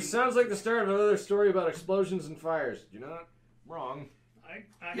this. Deciding- This sounds like the start of another story about explosions and fires. You're not wrong. I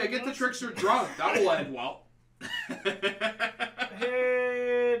Yeah, have get the lots- trickster drunk. That will end well.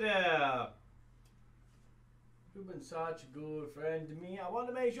 Hey there. You've been such a good friend to me. I want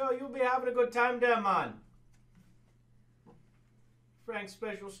to make sure you'll be having a good time there, man. Frank's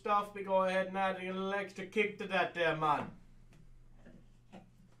special stuff, be go ahead and adding a little extra kick to that there, man.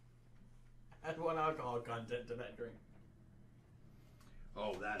 Add 1 alcohol content to that drink.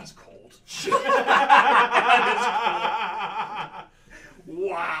 Oh, that is cold. Wow.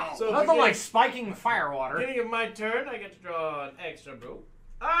 Wow. So Nothing like spiking the fire water. beginning of my turn, I get to draw an extra brew.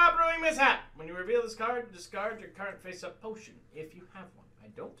 Brewing mishap. When you reveal this card, discard your current face-up potion, if you have one. I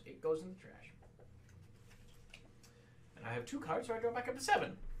don't, it goes in the trash. And I have 2 cards, so I go back up to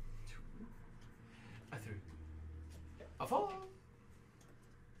 7. 2, a 3, a 4,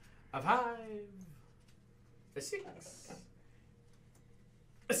 a 5, a 6,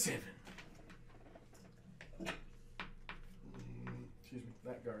 a 7. Excuse me,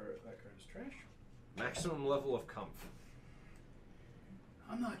 that card is trash. Maximum level of comf.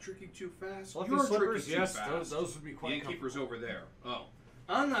 I'm not drinking too fast. Fluffy You're slippers, drinking yes, too fast. those would be The quite innkeeper's over there. Oh.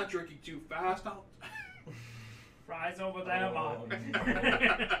 I'm not drinking too fast. I'll... Fries over there, Oh, man.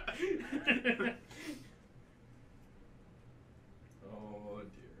 Oh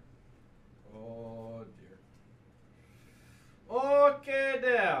dear. Oh dear. Okay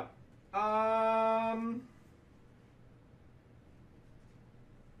there.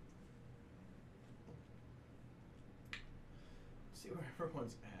 See where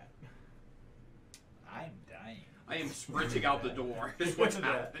everyone's at. I'm dying. I am sprinting out the door. Is what's You're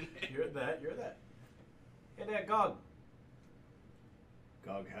that. happening. You're that. You're that. Hey there, God.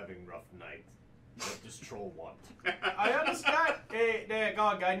 Gog having rough night. What does Troll want? I understand. Hey, there,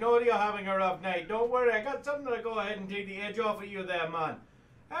 Gog. I know you're having a rough night. Don't worry. I got something to go ahead and take the edge off of you there, man.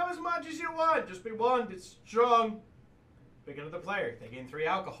 Have as much as you want. Just be warned, it's strong. Picking of the player. They gain 3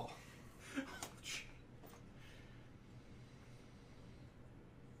 alcohol.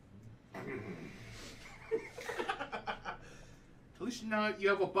 At least now you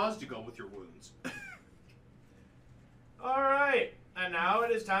have a buzz to go with your wounds. All right. And now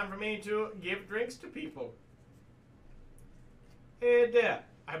it is time for me to give drinks to people. Hey there.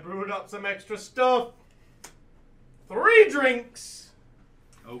 I brewed up some extra stuff. 3 drinks.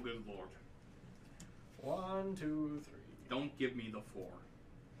 Oh, good lord. 1, 2, 3. Don't give me the 4.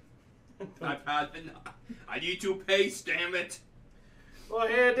 I've had enough. I need to pace, damn it. Well,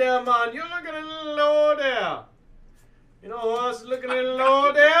 hey there, man. You're looking a little low there. You know who else is looking a little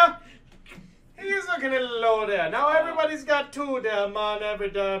low there? He's looking a little low there. Now everybody's got 2 there, man.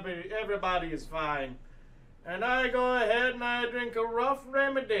 Everybody is fine. And I go ahead and I drink a rough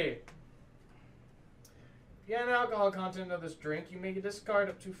remedy. If you have alcohol content of this drink, you may discard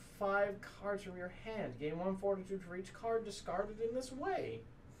up to 5 cards from your hand. Gain 1 fortitude for each card discarded in this way.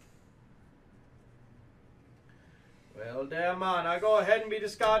 Well, there, man. I go ahead and be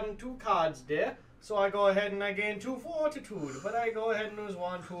discarding 2 cards there. So I go ahead and I gain 2 fortitude. But I go ahead and lose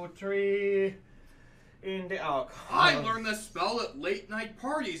 1, 2, 3 in the alcohol. I learned this spell at late night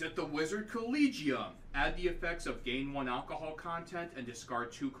parties at the Wizard Collegium. Add the effects of gain 1 alcohol content and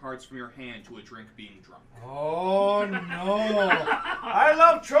discard 2 cards from your hand to a drink being drunk. Oh, no. I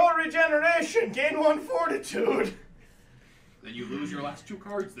love troll regeneration. Gain 1 fortitude. Then you lose your last 2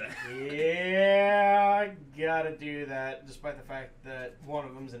 cards then. Yeah, I gotta do that, despite the fact that one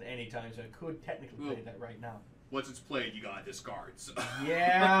of them's an anytime, so I could technically play that right now. Once it's played, you gotta discard. So.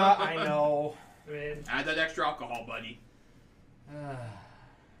 Yeah, I know. Add that extra alcohol, buddy.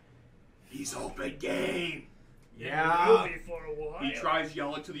 He's open game. Yeah. Will be for a while. He tries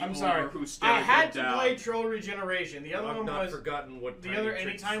yelling to the I'm ogre sorry. who's staring I had him to down. play troll regeneration. The other I've one not was forgotten what the other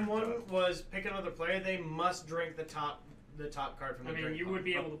anytime one was pick another player. They must drink the top card from the I mean, drink. you would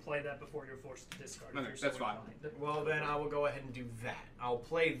be able to play that before you're forced to discard. Okay, if you're that's so fine. inclined. Well, then I will go ahead and do that. I'll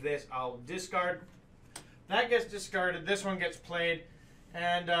play this. I'll discard. That gets discarded. This one gets played.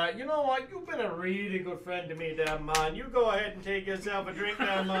 And you know what? You've been a really good friend to me, there, man. You go ahead and take yourself a drink,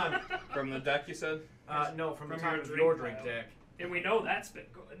 there, man. From the deck, you said? No, from the From top your of drink your drink pile. deck. And we know that's been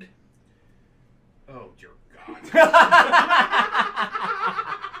good. Oh, dear God.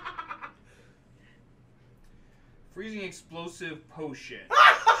 Freezing explosive potion.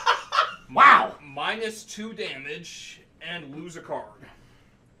 Wow! -2 damage and lose a card.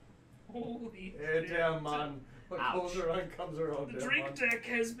 Holy Yeah, shit. damn, man. What Ouch. goes around comes around, The there, drink man. deck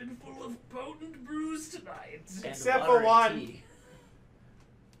has been full of potent brews tonight. And Except water for and one. tea.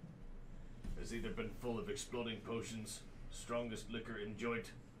 Has either been full of exploding potions, strongest liquor in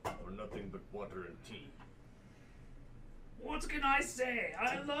joint, or nothing but water and tea. What can I say?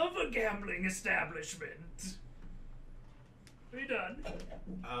 I love a gambling establishment. Are you done?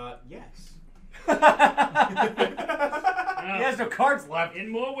 Yes. Uh, He has no cards left. In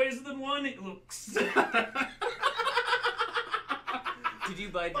more ways than one, it looks. Did you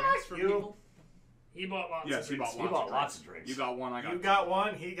buy drinks for you. people? He bought lots Yes, of he drinks. bought He bought lots of drinks. You got 1, I got You 2. got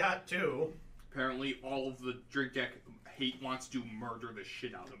 1, he got 2. Apparently, all of the drink deck wants to murder the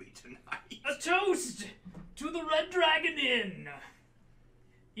shit out of me tonight. A toast to the Red Dragon Inn.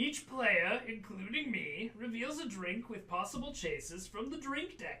 Each player, including me, reveals a drink with possible chases from the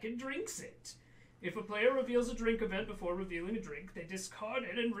drink deck and drinks it. If a player reveals a drink event before revealing a drink, they discard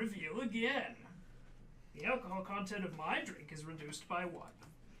it and reveal again. The alcohol content of my drink is reduced by 1.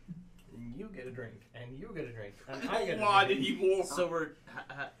 And you get a drink, and you get a drink, and I get a Why drink. did he more? So we're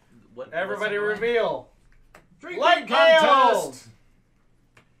what? Everybody what's the reveal. Drinking Light contest!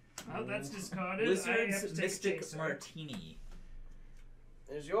 Well, that's discarded. I have Wizard's to take a Mystic chaser. Martini.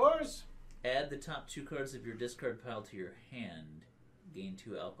 Is yours? Add the top 2 cards of your discard pile to your hand. Gain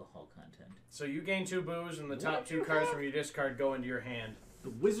 2 alcohol content. So you gain 2 booze, and the top 2 cards from your discard go into your hand. The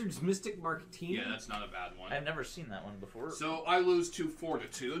Wizard's Mystic Martini? Yeah, that's not a bad one. I've never seen that one before. So I lose 2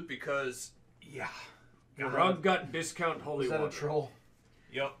 fortitude because, yeah. Grog got discount holy water. troll?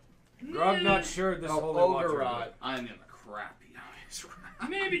 Yep. Grog not sure this holy water. Ogre. I'm in the crappy eyes.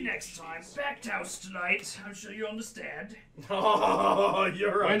 Maybe next time. Back house tonight. I'm sure you understand. Oh,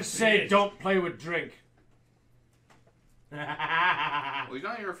 you're When say don't play with drink. Well, he's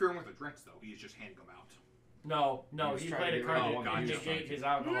not interfering with the drinks, though. He's just handing them out. No, He was he trying played to a get card rid to of one. negate his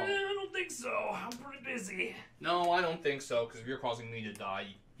I alcohol. don't think so. I'm pretty busy. No, I don't think so, because if you're causing me to die,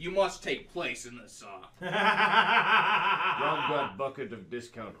 You must take place in this, Gog got bucket of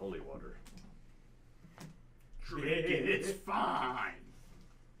discount holy water. Drink it, it's fine.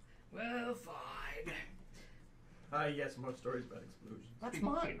 Well, fine. Yes, more stories about explosions. That's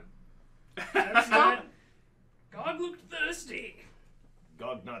mine. That's not. God looked thirsty.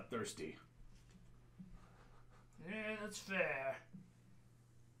 Gog not thirsty. Yeah, that's fair.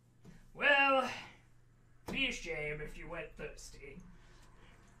 Well, be a shame if you went thirsty.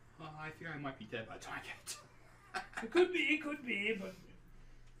 I fear I might be dead by the time I get. It could be, but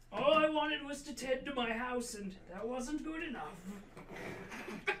all I wanted was to tend to my house, and that wasn't good enough.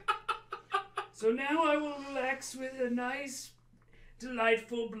 So now I will relax with a nice,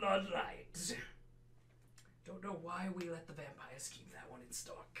 delightful bloodlight. Don't know why we let the vampires keep that one in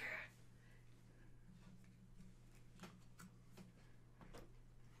stock.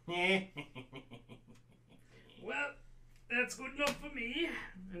 Well, that's good enough for me,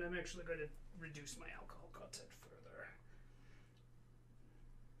 and I'm actually going to reduce my alcohol content further.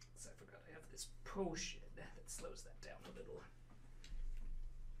 So I forgot I have this potion that slows that down a little.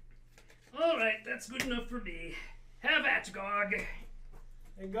 Alright, that's good enough for me. Have at, Gog.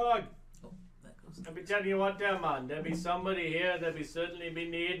 Hey, God. Oh, that goes. Let me tell you what there, man. There be somebody here that be certainly be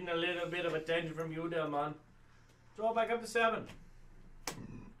needing a little bit of attention from you there, man. Throw it back up to 7.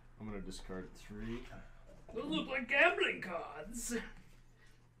 I'm gonna discard 3. Those look like gambling cards. 6.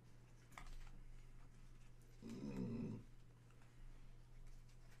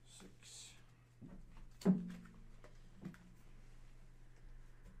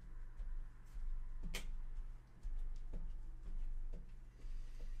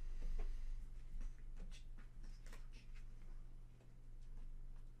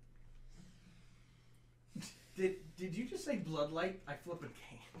 Did you just say bloodlight? I flippin'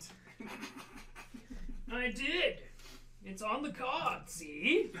 can't. I did. It's on the card,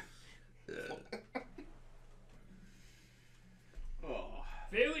 see? Oh.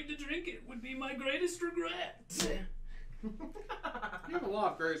 Failing to drink it would be my greatest regret. You have a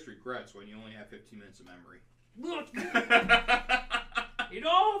lot of greatest regrets when you only have 15 minutes of memory. Look, it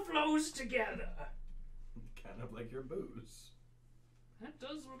all flows together. Kind of like your booze. That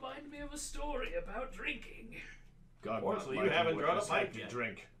does remind me of a story about drinking. Gog Fortunately, not you liking haven't what drawn a this had pipe to yet.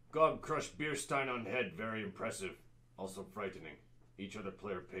 drink. Gog crushed beer stein on head, very impressive. Also frightening. Each other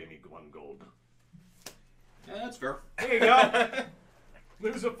player pay me 1 gold. Yeah, that's fair. Here you go.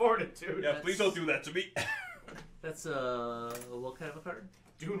 Lose a fortitude. Yeah, please don't do that to me. That's what kind of a card?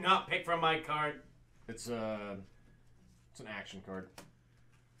 Do not pick from my card. It's an action card.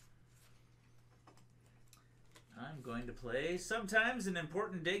 I'm going to play. Sometimes an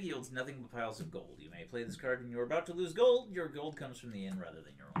important dig yields nothing but piles of gold. You may play this card when you're about to lose gold. Your gold comes from the inn rather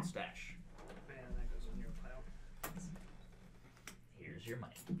than your own stash. Man, that goes on your pile. Here's your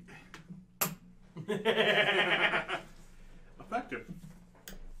money. Effective.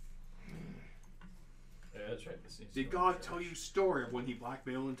 Yeah, that's right. Did God tell you a story of when he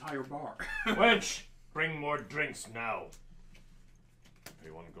blackmailed an entire bar? Wench, bring more drinks now.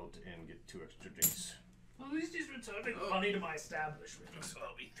 Pay 1 gold to inn, get 2 extra drinks. Well, at least he's returning money to my establishment. So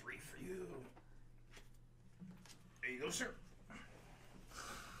that'll be 3 for you. There you go, sir.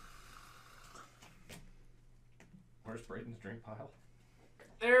 Where's Braden's drink pile?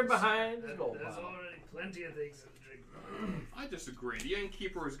 They're behind the gold There's pile. already plenty of things in the drink. I disagree. The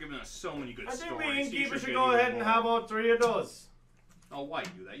innkeeper has given us so many good I stories. think the He innkeeper should get go even ahead and more. have all 3 of those. Oh, why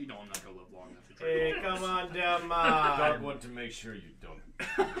do that? You know I'm not gonna live long enough to Hey, drink all come this. on down, Gog man. want to make sure you don't.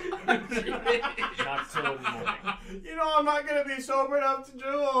 Not till morning. You know I'm not gonna be sober enough to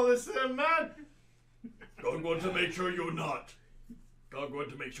do all this, man. Gog want to make sure you're not. Gog want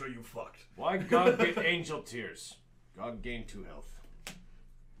to make sure you fucked. Why Gog get angel tears? Gog gain 2 health.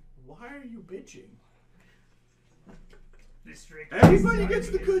 Why are you bitching? This drink. Everybody gets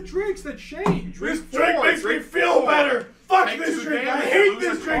the good drinks that change. This drink makes me feel better. Fuck Take this 2 drink. I damage, hate lose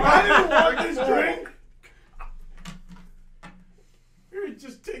this a drink. card. I didn't want this drink. You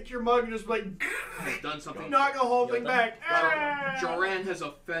just take your mug and just like Has done something. knock the whole thing done. back. Ah! Joran has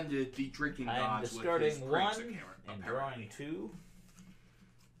offended the drinking I'm gods with discarding his pranks, 1 and apparently. drawing 2.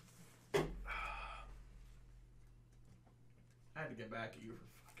 I had to get back at you for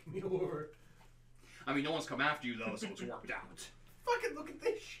fucking me over. I mean, no one's come after you though, so it's worked out. Fucking look at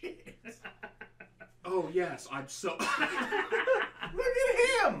this shit. Oh yes, I'm so. Look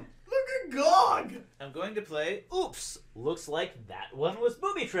at him. Look at Gog. I'm going to play. Oops! Looks like that one was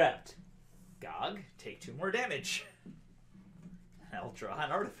booby trapped. Gog, take 2 more damage. I'll draw an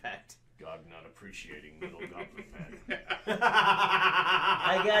artifact. Gog not appreciating middle goblin man.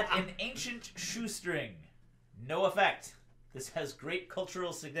 I got an ancient shoestring. No effect. This has great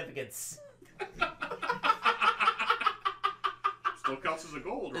cultural significance. Still counts as a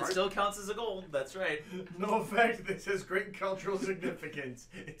gold, right? It still counts as a gold. That's right. No effect. This has great cultural significance.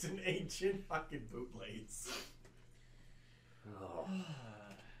 It's an ancient fucking bootlace. Oh.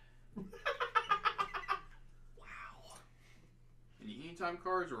 Any time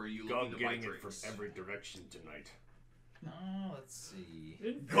cards, or are you looking Gog to buy getting it drinks? from every direction tonight. Oh, let's see.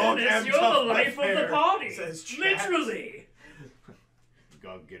 In God, fairness, I'm you're the tough life of fair, the party. says Chat. Literally.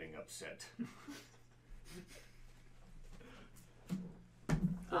 Gog getting upset.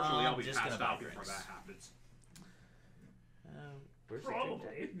 Fortunately, I'll be just gonna passed buy out before drinks. that happens. Where's the drink Probably.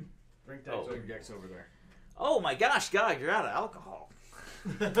 tag? Drink Oh. Big deck's over there. Oh my gosh, God, you're out of alcohol.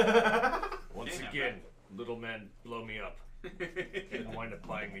 Once again, little men blow me up. And wind up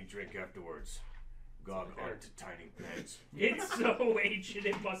buying me drink afterwards. Gog onto tiny pants. It's so ancient,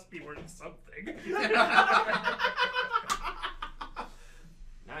 it must be worth something.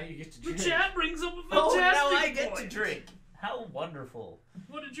 Now you get to The drink. chat brings up a Oh, fantastic now I get to point. drink. How wonderful.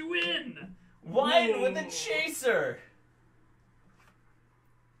 What did you win? Wine with a Whoa. chaser.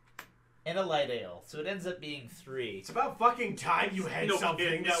 And a light ale. So it ends up being 3. It's about fucking time you had No something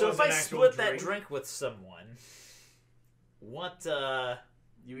kidding. that So was if an I actual split that drink. drink with someone, what,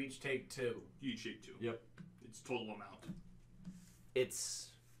 You each take 2. You shake 2. Yep. It's total amount. it's...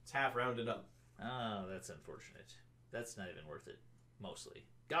 It's half rounded up. Oh, that's unfortunate. That's not even worth it. Mostly.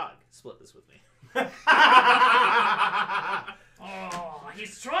 Gog, split this with me. Oh,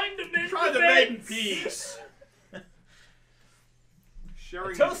 he's trying to mend Try the to make fence. peace. A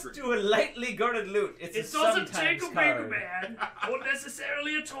Sharing toast drink. to a lightly guarded loot. It's It a doesn't sometimes take a card. big man, or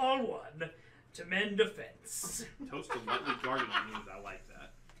necessarily a tall one, to mend a fence. Toast to lightly guarded means I like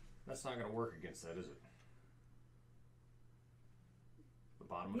that. That's not going to work against that, is it? The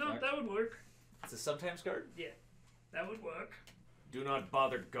bottom No, effect? that would work. It's a sometimes card? That would work. Do not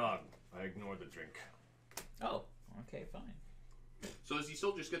bother Gog. I ignore the drink. Oh, okay, fine. So does he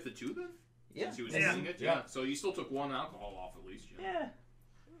still just get the 2 then? Yeah. Since he was Yeah. using it? Yeah. So you still took 1 alcohol off at least. Yeah. Yeah.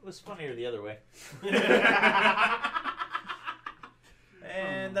 It was funnier the other way.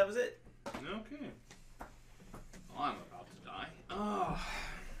 And that was it. Okay. I'm about to die. Oh.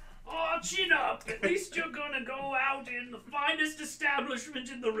 Oh, chin up! At least you're gonna go out in the finest establishment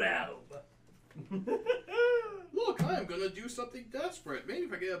in the realm. Look, I am gonna do something desperate. Maybe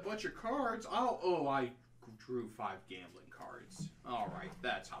if I get a bunch of cards, I'll. Oh, I drew 5 gambling cards. Alright,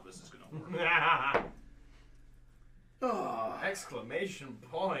 that's how this is gonna work. Oh. Exclamation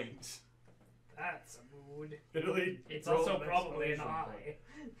point. That's a mood. Really? It's Roll also an probably an exclamation eye. point.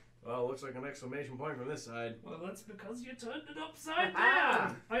 Well, looks like an exclamation point from this side. Well, that's because you turned it upside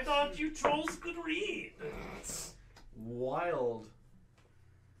down. I thought you trolls could read. Wild.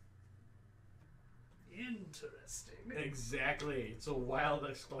 Interesting. Exactly. It's a wild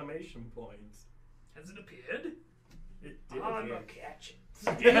exclamation point. Has it appeared? It did. I'm appear. gonna catch it.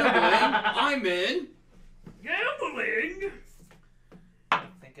 Gambling, I'm in. Gambling? I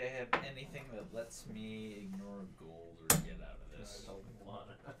think I have anything that lets me ignore gold or get out of this.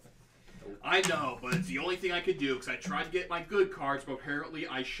 I know, but it's the only thing I could do because I tried to get my good cards, but apparently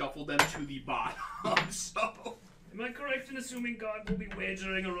I shuffled them to the bottom. So. Am I correct in assuming God will be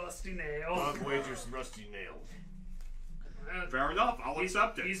wagering a rusty nail? Gog wagers rusty nail. Fair enough, I'll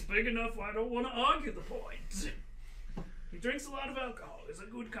accept it. He's big enough, I don't want to argue the point. He drinks a lot of alcohol. He's a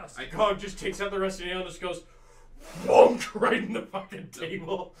good customer. Gog just takes out the rest of the nail and just goes wonk right in the fucking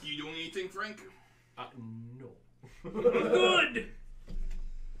table. You doing anything, Frank? No. Good!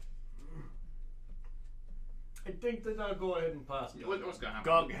 I think that I'll go ahead and pass. What's gonna happen?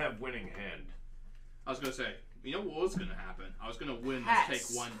 Gog have winning hand. I was gonna say, you know what was gonna happen? I was gonna win, Pass. let's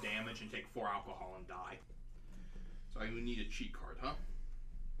take 1 damage and take 4 alcohol and die. So I would need a cheat card, huh?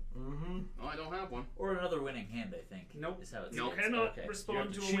 Mm-hmm. Oh, I don't have one. Or another winning hand, I think. Nope. Is how it's Nope. You cannot okay. You respond have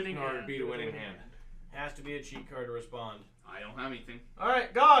to to a cheat winning in order hand. to beat a winning hand. Has to be a cheat card to respond. I don't have anything. All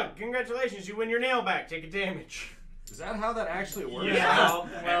right, Gog, congratulations. You win your nail back. Take a damage. Is that how that actually works? Yeah.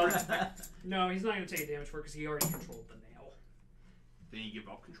 Well, no, he's not going to take damage for it because he already controlled the nail. Then you give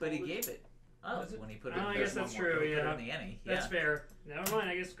up control. But he of it? gave it. Oh, Was it? when he put it Oh, I in guess the- that's when he true, put it yeah. in the any. That's Yeah. fair. Never mind,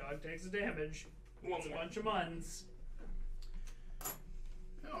 I guess God takes the damage. It's a bunch of muns.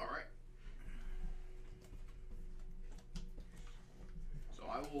 Alright. So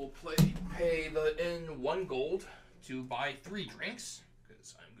I will pay the in 1 gold to buy 3 drinks,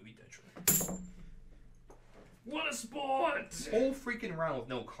 because I'm gonna be dead. What a sport! Whole freaking round with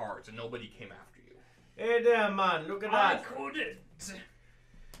no cards and nobody came after you. Hey there, man. Look at I that. couldn't.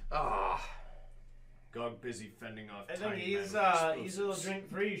 Ah. Gog busy fending off I think tiny he's man with a little explosives. drink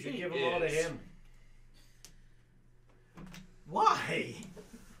free. You should He give them all to is. him. Why?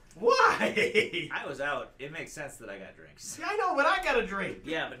 Why? I was out. It makes sense that I got drinks. I know, but I got a drink.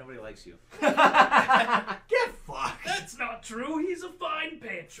 Yeah, but nobody likes you. Get fucked. That's not true. He's a fine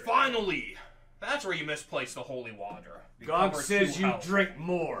patron. Finally! That's where you misplaced the holy water. Gog Recover says 2 you health. drink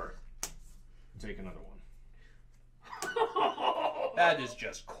more. Take another one. That is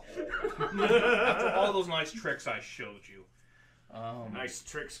just cold. After all those nice tricks I showed you. Nice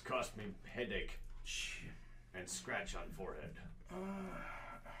tricks cost me headache and scratch on forehead.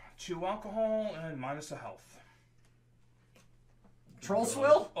 2 alcohol and minus a health. Troll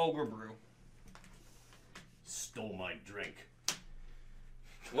swill? Ogre brew. Stole my drink.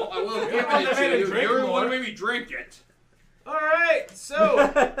 Well, I will give You're it to you. drink You're the one more. who made me drink it. All right, so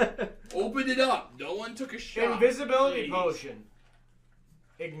Open it up. No one took a shot. invisibility Jeez. potion.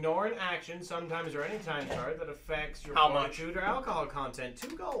 Ignore an action sometimes or any time card that affects your How much? fortitude or alcohol content.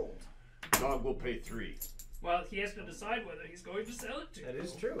 2 gold. Gog will pay 3. Well, he has to decide whether he's going to sell it to That you.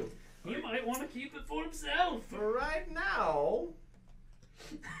 is true. He might want to keep it for himself. For right now.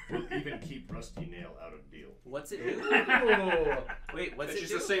 We'll even keep Rusty Nail out of deal. What's it do? Ooh. Wait, what's It's it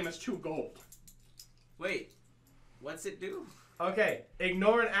just do? the same as 2 gold. Wait, what's it do? Okay,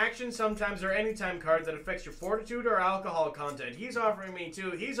 ignore an action sometimes or anytime card that affects your fortitude or alcohol content. He's offering me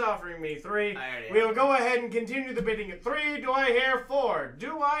 2, he's offering me 3. I already We'll go ahead and continue the bidding at 3. Do I hear 4?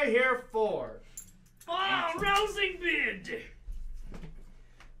 Do I hear 4? Ah, rousing bid.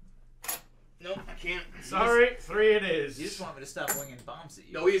 Nope, I can't. Sorry, 3 it is. You just want me to stop winging bombs at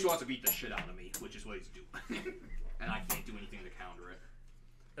you. No, he just wants to beat the shit out of me, which is what he's doing. And I can't do anything to counter it.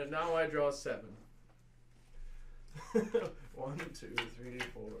 And now I draw 7. 1, 2, 3,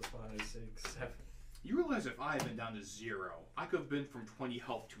 4, 5, 6, 7. You realize if I had been down to 0, I could have been from 20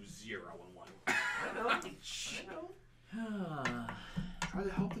 health to 0 in 1. I know. I know. Try to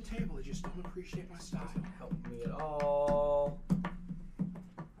help the table, they just don't appreciate my style. Doesn't help me at all.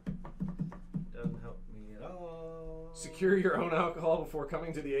 Doesn't help me at all. Secure your own alcohol before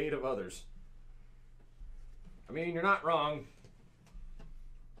coming to the aid of others. I mean, you're not wrong.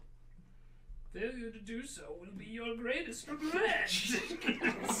 Failure to do so will be your greatest regret.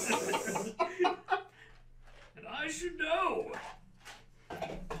 And I should know.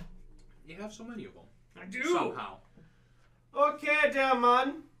 You have so many of them. I do. Somehow. Okay, there,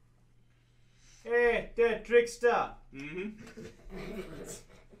 man. Hey, there, trickster. Mm-hmm.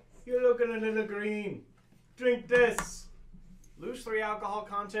 You're looking a little green. Drink this. Lose 3 alcohol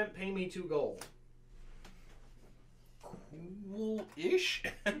content, pay me 2 gold. Cool-ish.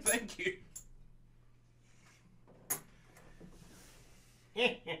 Thank you.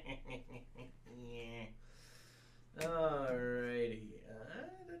 Alrighty.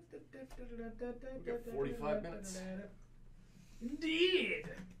 We got 45 minutes. Indeed.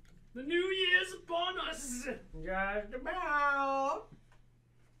 The new year's upon us. Just about.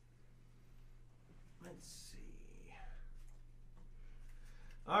 Let's see.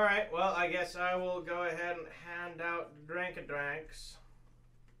 Alright, well, I guess I will go ahead and hand out drink-a-drinks.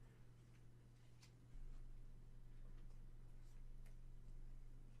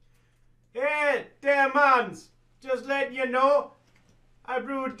 Hey, there, mans! Just letting you know, I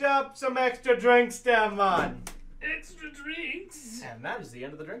brewed up some extra drinks there, man. Extra drinks. And that is the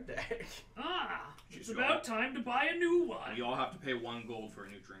end of the drink deck. Ah, it's Jeez, about time to buy a new one. We all have to pay 1 gold for a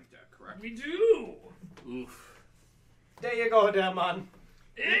new drink deck, correct? We do. Oof. There you go, there, man.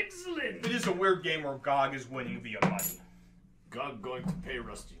 Excellent. It is a weird game where GOG is winning via money. Gog going to pay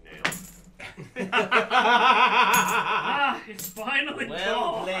Rusty Nail. Ah, it's finally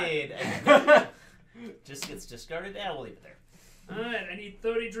Well gone. played. Just gets discarded. Yeah, we'll leave it there. Alright, I need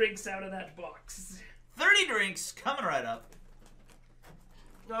 30 drinks out of that box. 30 drinks coming right up.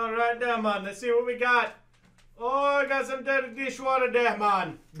 All right, there, man. Let's see what we got. Oh, I got some dirty dishwater there,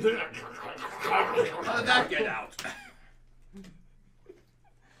 man. How did that get out?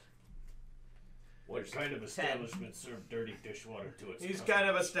 What kind of establishment served dirty dishwater to its He's customers? kind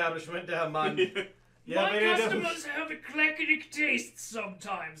of establishment there, man. My but customers have eclectic tastes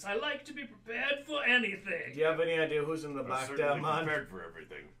sometimes. I like to be prepared for anything. do you have any idea who's in the I'm back there, certainly man? prepared for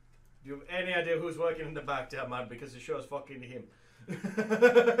everything. Do you have any idea who's working in the back there, man? Because the show's fucking him.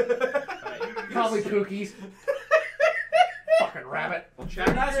 Probably Pookie's. Fucking rabbit. Well, chat,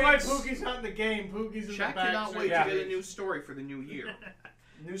 That's why Pookie's not in the game. Pookie's in Chat the back. cannot wait Yeah. to get a new story for the new year.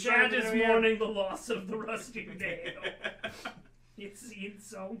 New Chad story is for the new year. mourning the loss of the rusty nail. He's seen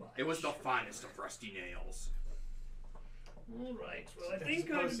so much. It was the finest of rusty nails. Alright, well I As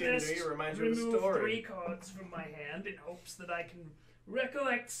think I'd opposed to the best new year reminds you of the remove story. 3 cards from my hand in hopes that I can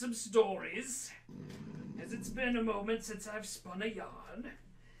recollect some stories. As it's been a moment since I've spun a yarn. Let's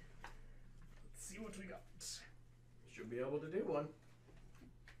see what we got. Should be able to do one.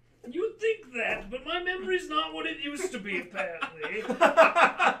 You think that, but my memory's not what it used to be, apparently.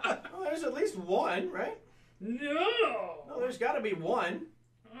 Well, there's at least one, right? No! No, there's got to be one.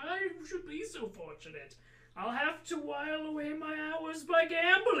 I should be so fortunate. I'll have to while away my hours by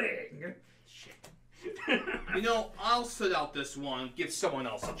gambling. You know, I'll sit out this one, give someone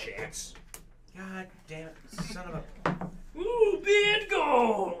else a chance. God damn it, son of a... Ooh, beard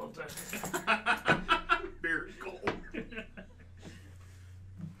gold! Beard gold.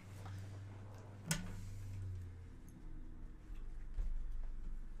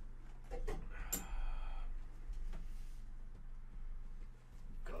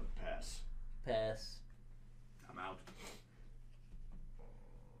 God, pass. Pass. I'm out.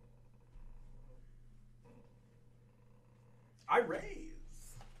 I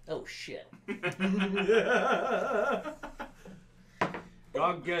raise. Oh shit.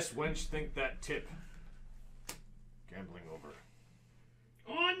 God guess wench think that tip. Gambling over.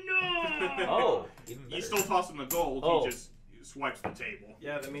 Oh no! Oh, even You better. still toss him the gold, Oh. he just swipes the table.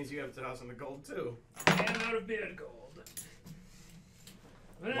 Yeah, that means you have to toss on the gold too. I am out of beard gold.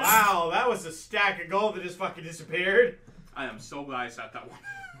 Well, Wow, that was a stack of gold that just fucking disappeared. I am so glad I sat that one.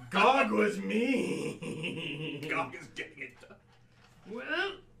 Gog was me. Gog is getting it done.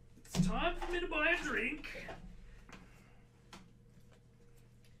 Well, it's time for me to buy a drink.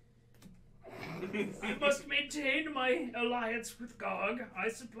 I must maintain my alliance with Gog. I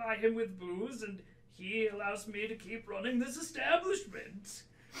supply him with booze, and he allows me to keep running this establishment.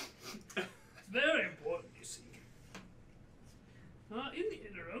 It's very important, you see. In the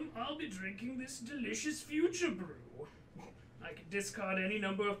interim, I'll be drinking this delicious future brew. I can discard any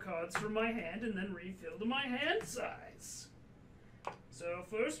number of cards from my hand and then refill to my hand size. So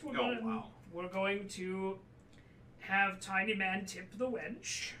first we're going to have Tiny Man tip the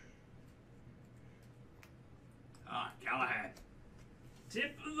wench. Ah, Callahan.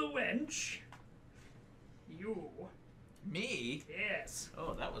 Tip the wench. You. Me? Yes.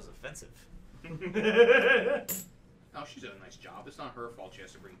 Oh, that was offensive. Oh, she's done a nice job. It's not her fault she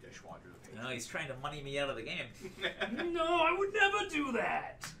has to bring dishwater to the No, he's trying to money me out of the game. page. No, I would never do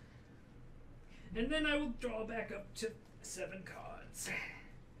that. And then I will draw back up to 7 cards.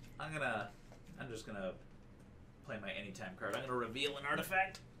 I'm just gonna play my anytime card. I'm gonna reveal an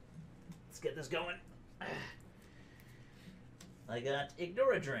artifact. Let's get this going. I got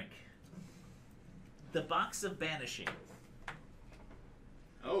Ignore a Drink. The Box of Banishing.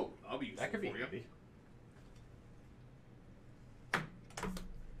 Oh, I'll be useful That could be for you. handy.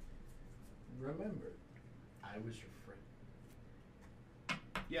 Remember, I was your friend.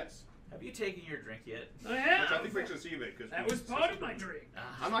 Yes. Have you taken your drink yet? I Which I have. think makes us even. Cause That we- was part of my drink.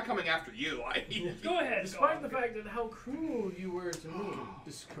 I'm not coming after you. Go ahead, Despite the Gog. fact that how cruel you were to me.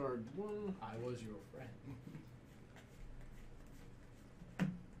 Discard one. I was your friend.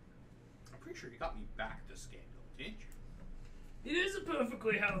 I'm pretty sure you got me back this game, though, didn't you? It is a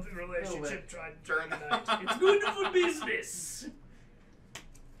perfectly healthy relationship tried Turn during the night. It's good for business.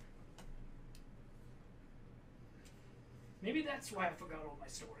 Maybe that's why I forgot all my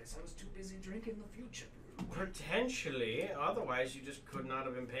stories. I was too busy drinking the future brew. Potentially. Otherwise, you just could not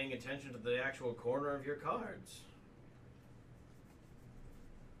have been paying attention to the actual corner of your cards.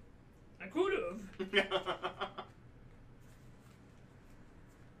 I could have.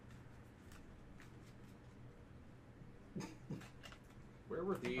 Where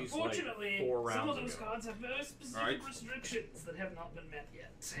were these? Unfortunately, like 4 rounds some of those ago? cards have very specific Alright. restrictions that have not been met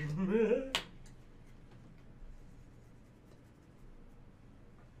yet.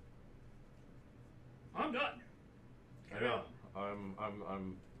 I'm done. I know.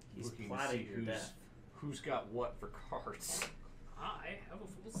 I'm He's looking to plotting see your death. who's got what for cards. I have a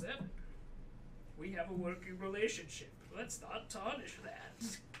full 7. We have a working relationship. Let's not tarnish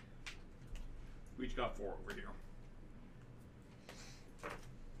that. We each got 4 over here.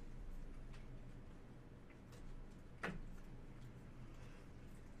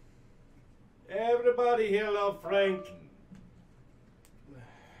 Everybody here love Frank.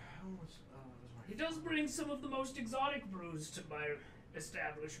 He does bring some of the most exotic brews to my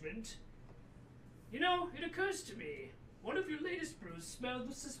establishment. You know, it occurs to me, one of your latest brews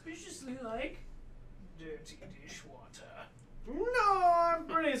smelled suspiciously like dirty dishwater. No, I'm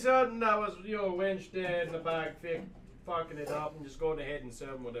pretty certain that was your wench dead in the back fucking it up and just going ahead and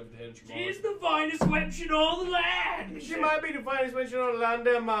serving whatever the hell she wants. She's the finest wench in all the land! She might be the finest wench on the land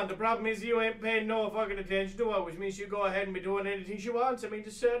there, man. The problem is you ain't paying no fucking attention to her, which means you go ahead and be doing anything she wants. I mean,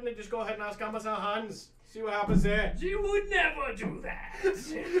 just certainly just go ahead and ask how much her hands. See what happens there. She would never do that!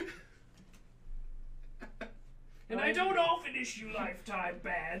 And I don't often issue lifetime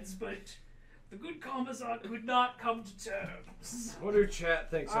bans, but The good Commissar could not come to terms. What do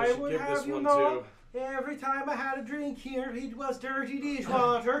chat thinks I I should would give have this you one know, to? every time I had a drink here, it was dirty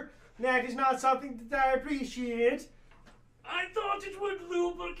dishwater. That is not something that I appreciate. I thought it would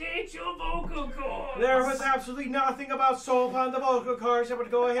lubricate your vocal cords. There was absolutely nothing about soap on the vocal cords that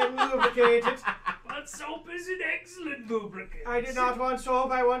would go ahead and lubricate it. But soap is an excellent lubricant. I did not want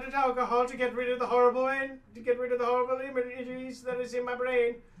soap. I wanted alcohol to get rid of the horrible images that is in my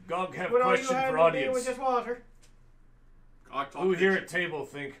brain. Gog, have When all you question had for to do was audience. just water. Gog talk Who to here you. at table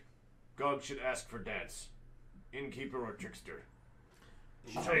think Gog should ask for dance? Innkeeper or trickster?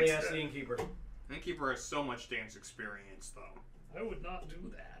 Probably ask the innkeeper. Innkeeper has so much dance experience, though. I would not do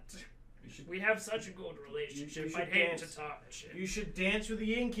that. We have such a good relationship. You should I'd hate dance. to tarnish it. You should dance with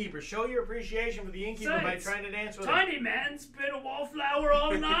the innkeeper. Show your appreciation for the innkeeper by Besides, trying to dance with him. Tiny man's been a wallflower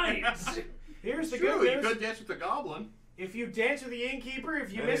all night. Here's the True, good you news. could dance with the goblin. If you dance with the innkeeper,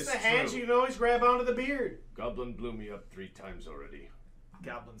 if you That miss is the hands, true. you can always grab onto the beard. Goblin blew me up 3 times already.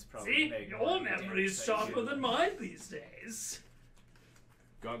 Goblins probably See, make your more memory damage is than sharper you. than mine these days.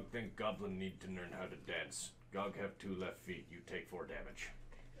 Gog think Goblin need to learn how to dance. Gog have 2 left feet. You take 4 damage.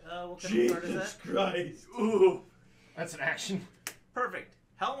 What kind of card is Jesus that? Christ. Ooh, that's an action. Perfect.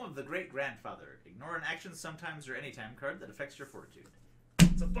 Helm of the Great Grandfather. Ignore an action sometimes or anytime card that affects your fortitude.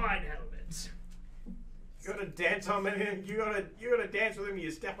 It's a fine helmet. You gotta dance on him. You gotta dance with him.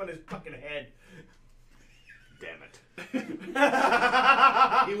 You step on his fucking head. Damn it.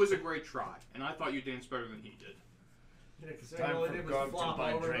 He was a great try, and I thought you danced better than he did. Yeah, 'cause Time all I for did Gog was to flop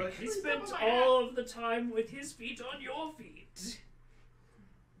buy over. drink. Like, He "Please spent step on my all of the time with his feet on your feet.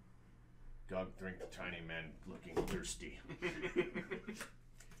 Gog drink tiny man looking thirsty.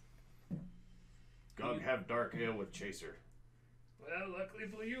 Gog have dark ale with chaser. Well, luckily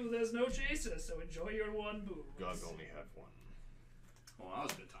for you, there's no chaser, so enjoy your one booze. Gog only have 1. Well, that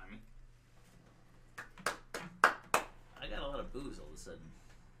was good timing. I got a lot of booze all of a sudden.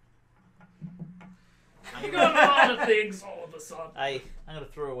 You got a lot of things all of a sudden. I'm gonna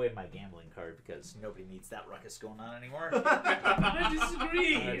throw away my gambling card because nobody needs that ruckus going on anymore. I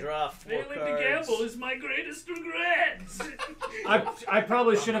disagree. I'm gonna draw 4 Failing cards. to gamble is my greatest regret. I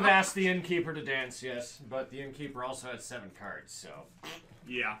probably should have asked the innkeeper to dance, yes, but the innkeeper also had 7 cards, so.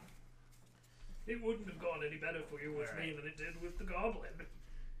 Yeah. It wouldn't have gone any better for you with me than it did with the goblin.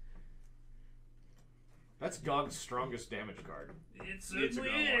 That's Gog's strongest damage card. It It's a certainly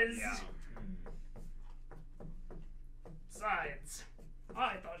good one, is. yeah. Besides,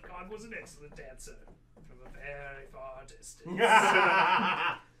 I thought Gog was an excellent dancer from a very far distance.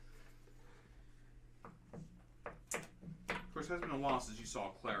 Of course, it has been a while since you saw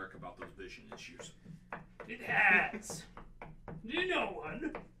a cleric about those vision issues. It has. Do you know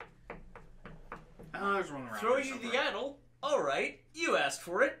one? I was running around. Throw here you the somewhere. idol. All right, you asked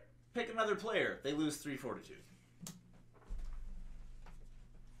for it. Pick another player. They lose 3 fortitude.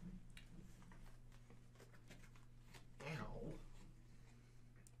 Ow.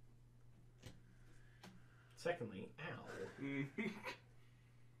 Secondly, ow.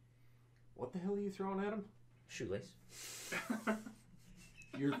 What the hell are you throwing at him? Shoelace.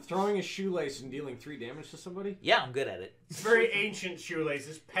 You're throwing a shoelace and dealing 3 damage to somebody? Yeah, I'm good at it. It's very ancient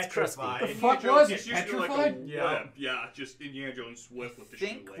shoelaces, petrified. The fuck was it? It's usually like a Petrified? Yeah. whip. Yeah, just Indiana Jones whip with the I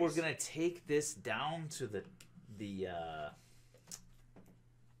think shoelace. we're gonna take this down to the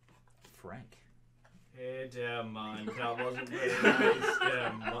Frank. Hey, damn man, that wasn't very nice,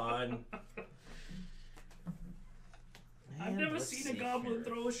 damn man. I've And never let's seen see a goblin here.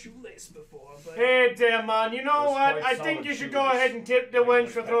 throw a shoelace before, but Hey, damn man, you know Was what? quite I think solid you should shoelace. go ahead and tip the Like wench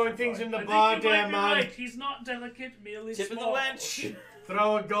was for throwing petrified. things in I the think bar, you damn might be man. right. He's not delicate, merely Tipping the small. wench.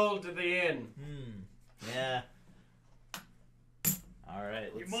 Throw a gold to the inn. Yeah. All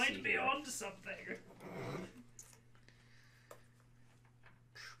right. You Let's might see be here. onto something.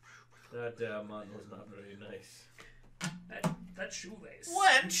 That damn man was not very nice. That shoelace.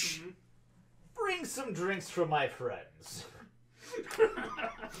 Wench, bring some drinks for my friends.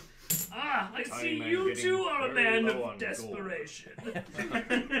 Ah, I Tiny see man you getting two are a very man low on of gold. desperation.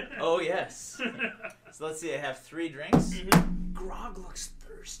 Oh yes. So let's see. I have 3 drinks. Grog looks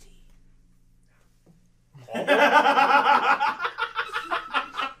thirsty.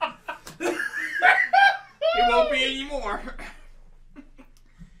 It won't be anymore.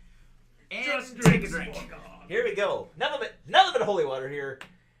 And Just take a drinks drink. for God. Here we go. None of it holy water here.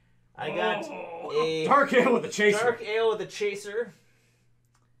 I got Oh. a Dark ale with a chaser. dark ale with a chaser.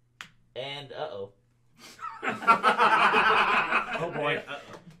 And Oh boy.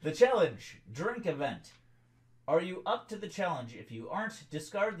 the challenge drink event. Are you up to the challenge? If you aren't,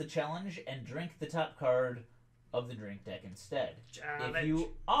 discard the challenge and drink the top card of the drink deck instead. Challenge. If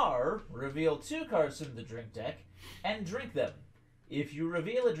you are, reveal 2 cards from the drink deck and drink them. If you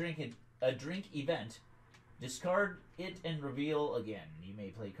reveal a drink event, discard it and reveal again. You may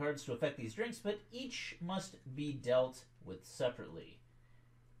play cards to affect these drinks, but each must be dealt with separately.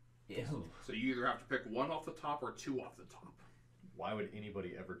 Ew. So you either have to pick 1 off the top or 2 off the top. Why would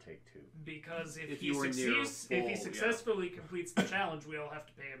anybody ever take 2? Because if you were near full, yeah. successfully completes the challenge, we all have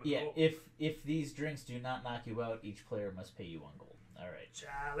to pay him a Yeah, gold. if these drinks do not knock you out, each player must pay you 1 gold. All right.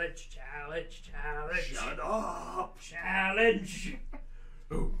 Challenge, challenge, challenge. Shut up! Challenge.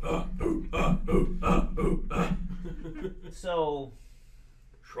 So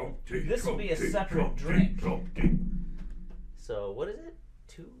this will be a separate drink. So what is it?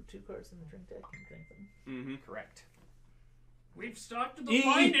 Two cards in the drink deck and drink them. Mm-hmm. Correct. We've stocked the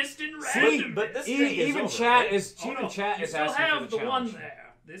finest in See, random. but this drink is Even over, chat right? is Oh, no, chat you is still asking have for the one challenge.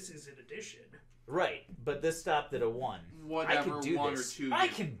 there. This is an addition. Right, but this stopped at a 1. I Whatever, can do 1 this. or 2. I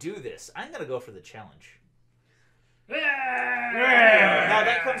can do this. I'm gonna go for the challenge. Yeah. Now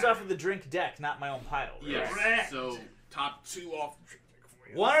that comes off of the drink deck, not my own pile. Right? Yes. Correct. So top 2 off the drink deck for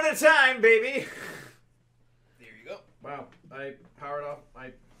you. 1 at a time, baby. There you go. Wow, I powered off.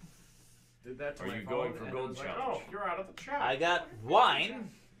 I did that to Are my you phone, going for and gold I was like, challenge? oh, you're out of the chat. I got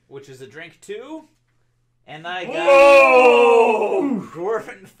wine, which is a drink 2, and I got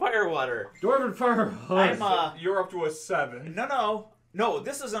dwarven firewater. Dwarven Fire. I'm You're up to a 7. No.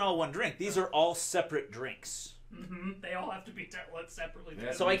 This isn't all one drink. These are all separate drinks. They all have to be dealt with separately.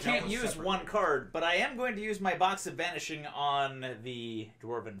 Yeah. So I Count can't them use separately. 1 card, but I am going to use my box of vanishing on the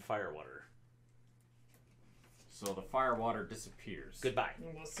dwarven firewater. So the fire water disappears. Goodbye.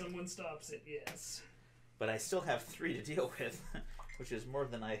 Unless someone stops it, yes. But I still have 3 to deal with, which is more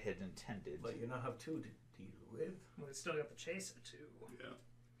than I had intended. But you now have 2 to deal with. Well, we still got the chaser, too. Yeah.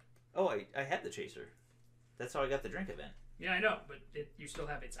 Oh, I had the chaser. That's how I got the drink event. Yeah, I know, but you still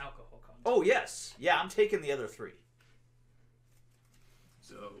have its alcohol content. Oh, yes. Yeah, I'm taking the other 3.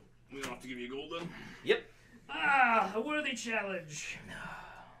 So we don't have to give you gold then? Yep. Ah, a worthy challenge.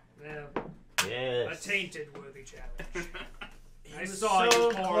 Well, a Yes. tainted worthy challenge. I was saw so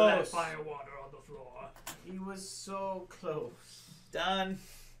you pour that close. fire water on the floor. He was so close. Done.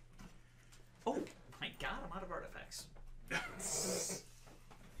 Oh, my God, I'm out of artifacts.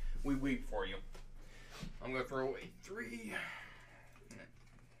 We wait for you. I'm gonna throw away 3.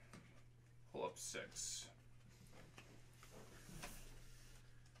 Pull up 6.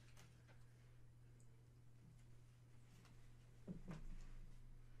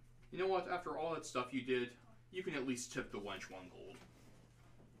 You know what? After all that stuff you did, you can at least tip the wench 1 gold.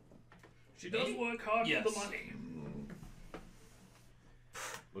 She does work hard Yes. for the money.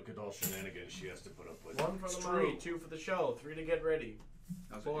 Look at all shenanigans she has to put up with. 1 for the It's money, true. 2 for the show, 3 to get ready.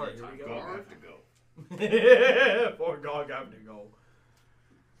 That was 4, a here we time go. Go card. have to go. 4 Gog have to go.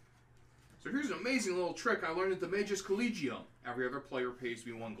 So here's an amazing little trick I learned at the Magus Collegium. Every other player pays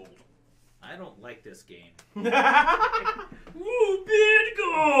me 1 gold. I don't like this game. Ooh, beard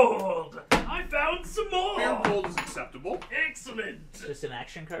gold! I found some more! Fair gold is acceptable. Excellent! Just an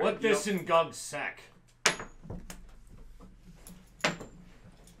action card? Put this in Gug's sack.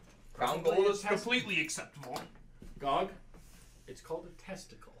 Crown Probably gold a is test- completely acceptable. Gog? It's called a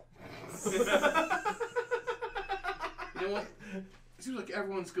testicle. You know what? It seems like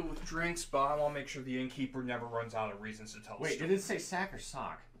everyone's good with drinks, but I want to make sure the innkeeper never runs out of reasons to tell Wait, stories. did it say sack or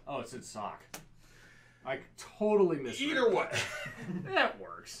sock? Oh, it said sock. I totally missed Either it. way. That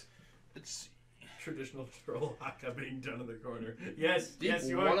works. It's Traditional troll haka being done in the corner. Yes, deep yes,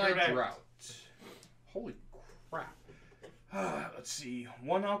 you are one-eyed correct. drought. Holy crap. Let's see.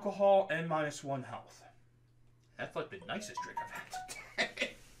 1 alcohol and -1 health. That's like the nicest drink I've had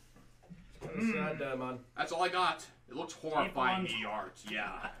today. Sad there, man. That's all I got. It looks horrifying, on. the art.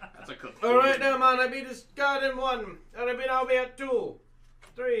 Yeah. That's a good All right now, man. I be discarding 1, and I be now be at 2,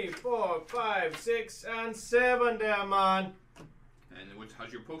 3, 4, 5, 6, and 7 there, man. And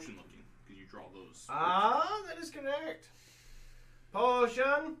how's your potion looking? Because you draw those. Ah, that is correct.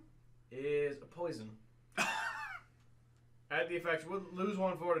 Potion is a poison. Add the effect, would lose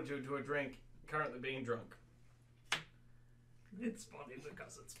 1 fortitude to a drink currently being drunk. It's funny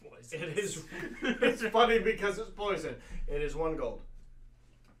because it's poison. It is. It's funny because it's poison. It is 1 gold.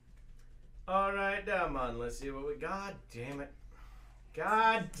 All right, now, man. Let's see what we. God damn it.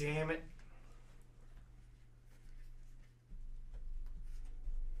 God damn it.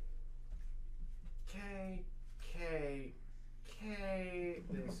 K.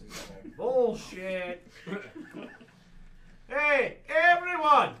 This is all bullshit. Hey,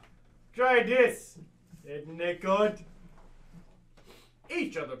 everyone! Try this. Isn't it good? Eat.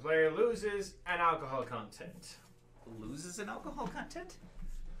 each other player loses an alcohol content. Loses an alcohol content?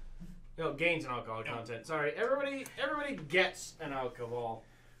 No, gains an alcohol content. Sorry, everybody gets an alcohol.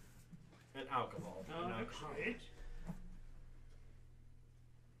 An alcohol. An alcohol.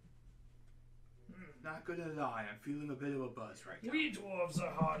 Not gonna lie, I'm feeling a bit of a buzz right now. We dwarves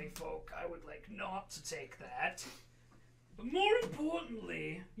are hardy folk. I would like not to take that. But more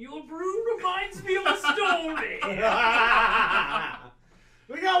importantly, your brew reminds me of a story.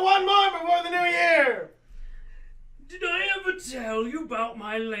 We got one more before the new year. Did I ever tell you about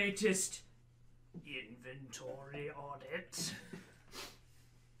my latest inventory audit?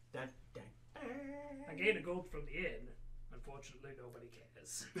 Dun, dun, dun. I gained a gold from the inn. Unfortunately, nobody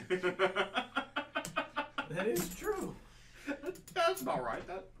cares. That is true. That's about right.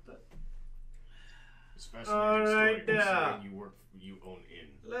 That. It's fascinating story considering you own inn.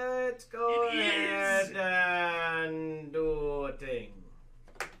 Let's go ahead and do a thing.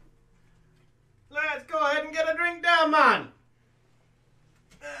 Let's go ahead and get a drink down, man.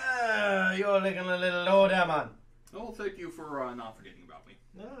 You're looking a little low there, man. Oh, thank you for not forgetting about me.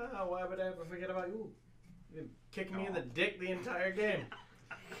 No, why would I ever forget about you? You've been kicking me in the dick the entire game.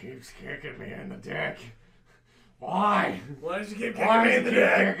 Keeps kicking me in the dick. Why? Why did you keep kicking Why me does in he the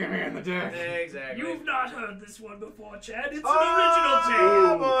keep dick? kicking me in the dick? Exactly. You've not heard this one before, Chad. It's Oh an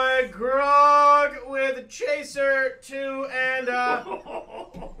original tale. boy, Grog with a chaser 2 and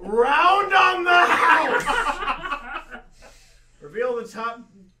round on the house. Reveal the top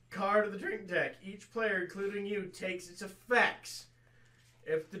card of the drink deck. Each player, including you, takes its effects.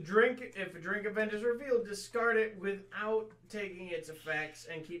 If a drink event is revealed, discard it without taking its effects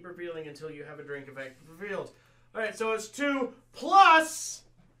and keep revealing until you have a drink effect revealed. All right, so it's 2 plus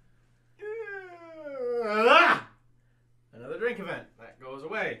another drink event. That goes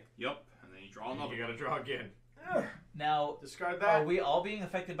away. Yep, and then you draw another. You gotta draw again. Now, Discard are that. we all being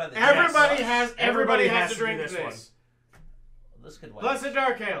affected by the Everybody deaths? everybody has to to do drink this this. one. This could wait. Plus a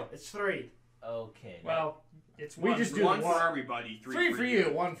dark ale. It's 3. Okay. Well, it's We one. just do One one. for everybody, Three for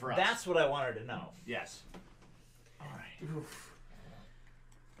you, one for us. That's what I wanted to know. yes. All right.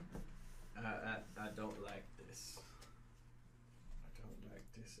 I don't like this. I don't like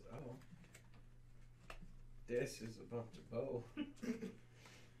this at all. This is a bunch of bull.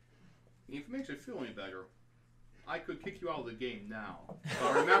 If it makes it feel any better, I could kick you out of the game now.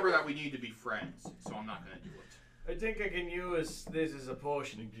 But remember that we need to be friends, so I'm not gonna do it. I think I can use this as a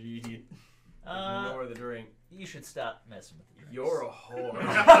potion ingredient. Ignore the drink. You should stop messing with the drinks. You're a whore.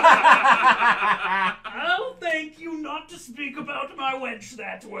 I'll thank you not to speak about my wench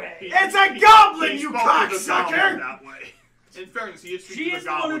that way. It's a goblin, He you spoke to the goblin cocksucker! that way. In fairness, he is She speaking to is the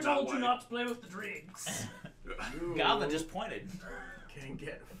the one goblin who told that you way. not to play with the drinks. Goblin just pointed. Can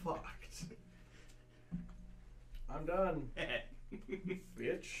get fucked. I'm done,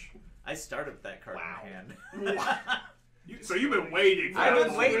 bitch. I started with that card in my hand. So you've been waiting for I've that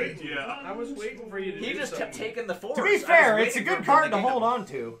been waiting. moment, Yeah. I was waiting for you to He do just kept something. taking the force. To I be was fair, it's a waiting for good him card to get hold him. on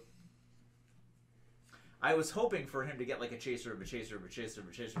to. I was hoping for him to get like a chaser of a chaser of a chaser of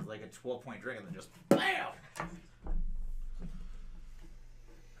a chaser with like a 12-point drink and then just BAM!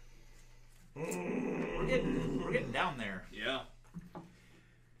 We're getting down there. Yeah.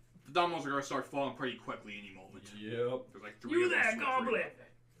 The dominoes are gonna start falling pretty quickly any moment. Yep. There's like 3 You of us there, with goblin.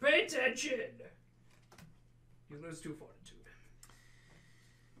 Pay attention. You lose 2 fortitude.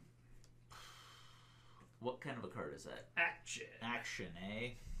 What kind of a card is that? Action. Action, eh?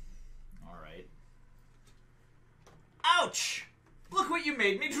 Alright. Ouch! Look what you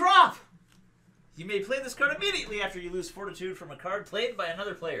made me drop! You may play this card immediately after you lose fortitude from a card played by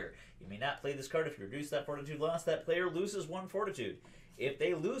another player. You may not play this card if you reduce that fortitude loss. That player loses 1 fortitude. If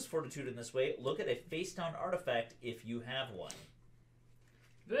they lose fortitude in this way, look at a face-down artifact if you have one.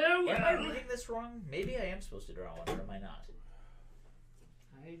 Very Am I well. reading this wrong? Maybe I am supposed to draw one, or am I not?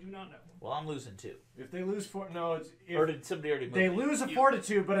 I do not know. Well, I'm losing 2. If they lose no, it's Or if did somebody already move they me? lose a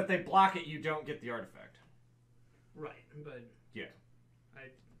fortitude, but if they block it, you don't get the artifact. Right, but Yeah.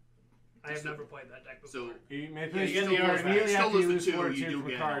 I have never played that deck before. So You may Yeah, play you get the the card artifact. immediately Still after you lose lose the 2, you fortitude do from a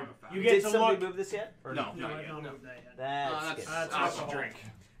get an card. artifact. You Did get to somebody look. move this yet? Or no, No, not I yet. don't move that yet. That's That's- good. That's That's alcohol. drink.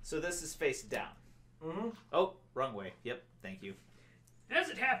 So this is face down. Mm-hmm. Oh, wrong way. Yep, thank you. As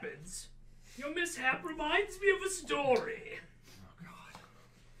it happens, your mishap reminds me of a story. Oh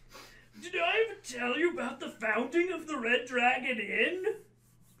god. Did I ever tell you about the founding of the Red Dragon Inn?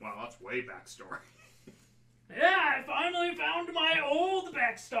 Wow, that's way backstory. Yeah, I finally found my old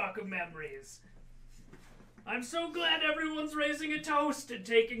backstock of memories. I'm so glad everyone's raising a toast and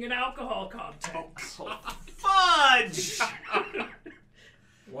taking an alcohol content. Fudge!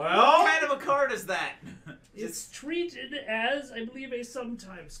 Well, What kind of a card is that? It's treated as, I believe, a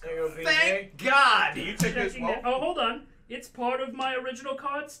sometimes card. Thank God! Do you take this Checking well? that- Oh, hold on. It's part of my original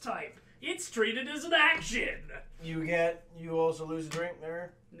cards type. It's treated as an action. You also lose a drink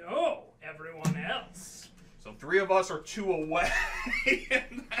there? No, everyone else. So 3 of us are 2 away.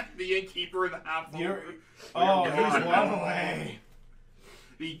 And the innkeeper and the half You're- orc. Oh, You're he's gone. one away.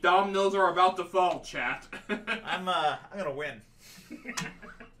 The dominoes are about to fall, chat. I'm gonna win.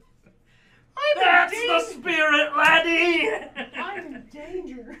 That's the spirit, laddie! I'm in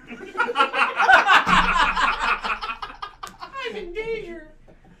danger. I'm in danger.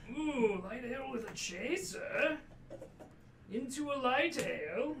 Ooh, light ale with a chaser. Into a light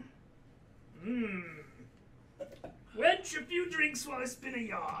ale. Wench, a few drinks while I spin a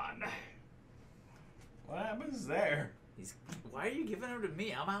yarn. What happens there? Why are you giving him to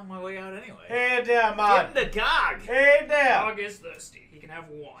me? I'm on my way out anyway. Hey there, man. Give him to Gog! Hey there. Dog is thirsty. He can have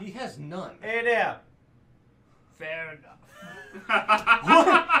one. He has none. Hey there. Fair enough.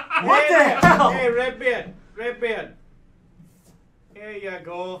 What Hey the there. hell? Hey, Redbeard. Redbeard. Here you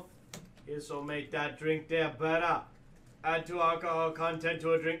go. This'll make that drink there better. Add 2 alcohol content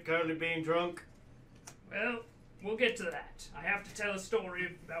to a drink currently being drunk. Well, we'll get to that. I have to tell a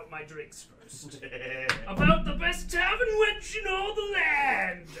story about my drinks first. About the best tavern wench in all the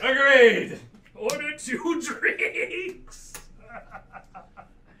land. Agreed! Order 2 drinks.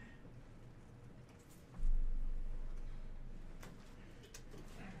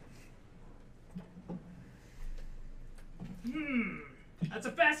 That's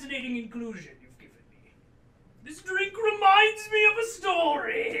a fascinating inclusion you've given me. This drink reminds me of a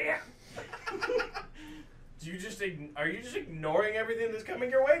story. Are you just ignoring everything that's coming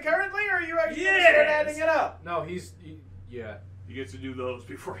your way currently, or are you actually gonna Yes. start adding it up? No, yeah. He gets to do those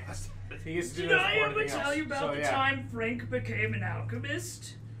before he has to. He gets to do Did that I before ever anything tell else. you about So, the yeah. time Frank became an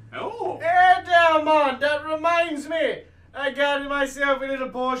alchemist? Oh! Hey there, man. That reminds me. I got myself a little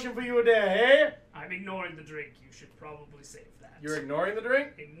portion for you there, hey? I'm ignoring the drink. You should probably save that. You're ignoring the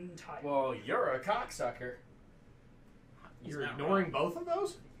drink? entirely. Well, you're a cocksucker. You're not ignoring both of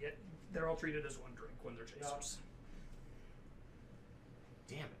those? Yet they're all treated as one drink when they're chasers.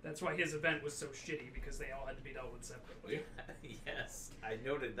 Damn it. That's why his event was so shitty, because they all had to be dealt with separately. Yes, I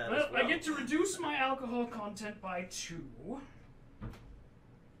noted that Well, as well. I get to reduce my alcohol content by 2.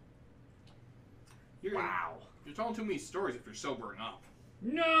 Wow. You're telling too many stories if you're sobering up.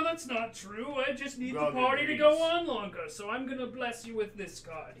 No, that's not true. I just need the Rugged party to Reese. go on longer, so I'm gonna bless you with this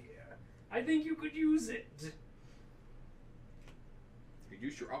card here. I think you could use it.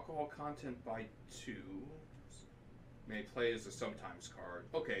 Reduce your alcohol content by 2. May play as a sometimes card.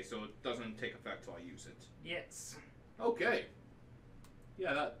 Okay, so it doesn't take effect till I use it. Yes. Okay.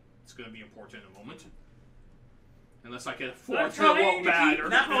 Yeah, that's going to be important in a moment. Unless I can afford I'm to, it trying won't to keep matter.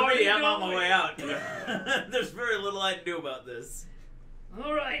 Not for Party me, I'm on my going. way out. There's very little I can do about this.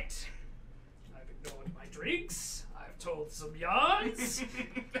 All right. I've ignored my drinks. I've told some yarns.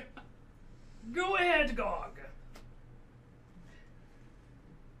 Go ahead, Gog.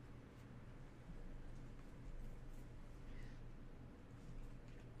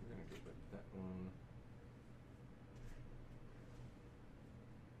 I'm gonna go with that one.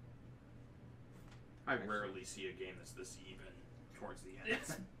 I rarely see a game that's this even towards the end.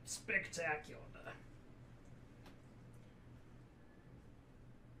 It's spectacular.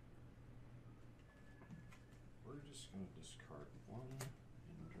 We're just gonna discard 1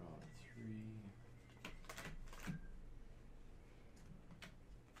 and draw 3.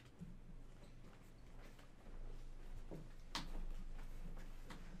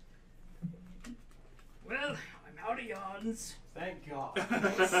 Well, I'm out of yarns. Thank God.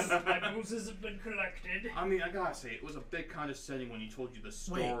 My boozes have been collected. I mean, I gotta say, it was a bit condescending when he told you the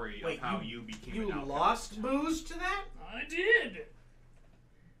story wait, of how you became You an alchemist. lost booze to that? I did.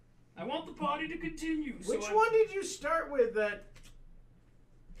 I want the party to continue. Which so one did you start with that?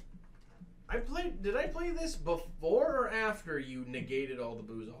 Did I play this before or after you negated all the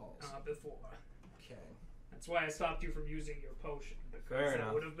booze halls? Before. Okay. That's why I stopped you from using your potion, because Fair that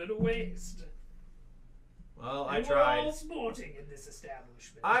enough. would have been a waste. Well, I And we're all tried. sporting in this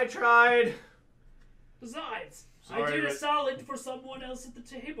establishment. I tried. Besides, I Sorry, did a Red- solid for someone else at the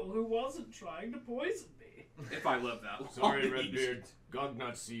table who wasn't trying to poison me. If I live that long. Sorry, Redbeard. God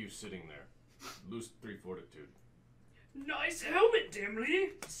not see you sitting there. Lose 3 fortitude. Nice helmet,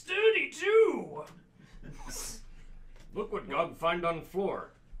 Dimly. Sturdy too. Look what God find on the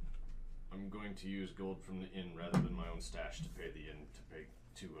floor. I'm going to use gold from the inn rather than my own stash to pay the inn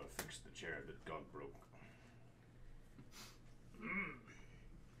to fix the chair that God broke.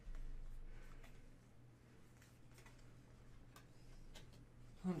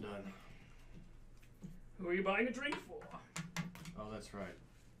 I'm done. Who are you buying a drink for? Oh, that's right.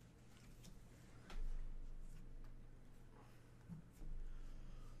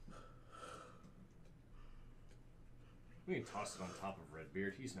 We can toss it on top of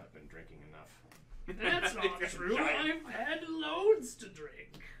Redbeard. He's not been drinking enough. That's not true. I've had loads to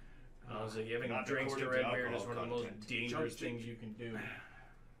drink. Honestly, giving Not drinks to according to Redbeard is alcohol one of the most content. dangerous things you can do.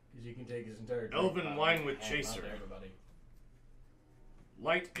 Because you can take his entire drink Elven bottle wine and with hand it out chaser. to everybody.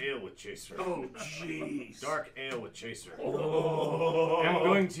 Light ale with chaser. Oh, jeez. Dark ale with chaser. Oh. I'm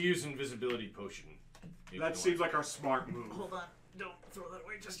going to use invisibility potion. That seems like our smart move. Hold on. Don't throw that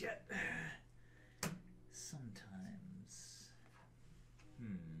away just yet. Sometimes.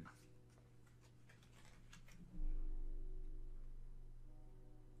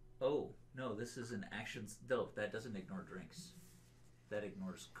 Oh, no, this is an actions. No, that doesn't ignore drinks. That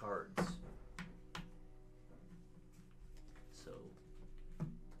ignores cards. So,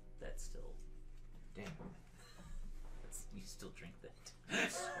 that's still. Damn. You still drink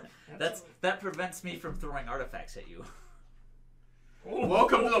that. That prevents me from throwing artifacts at you.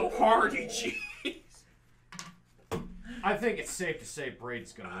 Welcome to the party, jeez. I think it's safe to say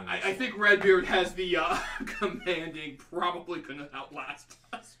Braid's gonna win. I think Redbeard has the commanding, probably gonna outlast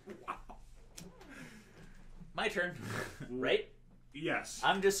us. Wow. My turn, right? Yes.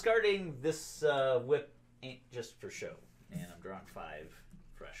 I'm discarding this whip ain't just for show, and I'm drawing 5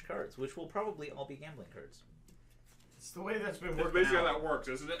 fresh cards, which will probably all be gambling cards. It's the way that's been That's working basically how out. that works,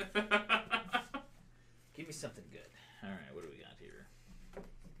 isn't it? Give me something good. All right, what do we got here?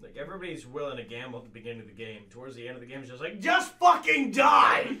 Like, everybody's willing to gamble at the beginning of the game. Towards the end of the game, it's just like, just fucking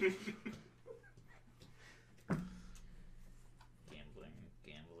die! Gambling,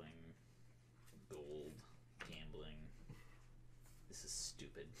 gold, gambling. This is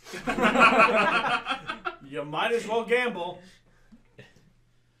stupid. You might as well gamble.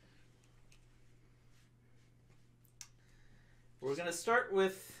 We're gonna start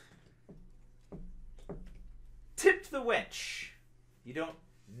with tip the wench. You don't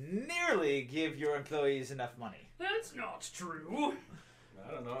nearly give your employees enough money. That's not true.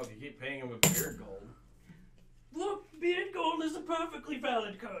 I don't know if you keep paying him with beard gold. Look, beard gold is a perfectly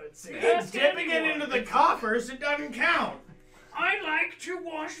valid currency. It's dipping it into the coffers, it doesn't count. I like to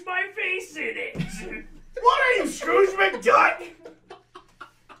wash my face in it. What are you, Scrooge McDuck?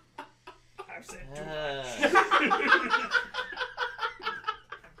 I've said too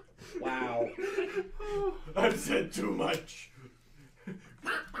Wow. I've said too much.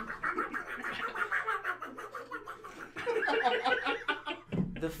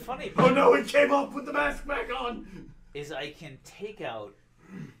 The funny Oh part no, it came off with the mask back on. is I can take out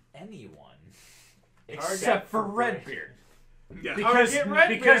anyone Except for Redbeard. Yeah. Because, Target Redbeard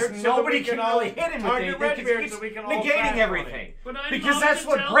because so that nobody we can all really hit him with target anything because Redbeard he's so we can all negating back on everything. But I Because love that's to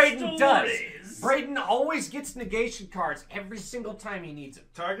what tell Braden does. stories. Braden always gets negation cards every single time he needs them.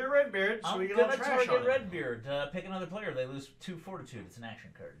 Target Redbeard so I'm we can all gonna trash target on it. Redbeard. Pick another player. They lose 2 fortitude. It's an action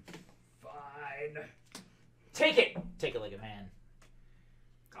card. Fine. Take it. Take it like a man.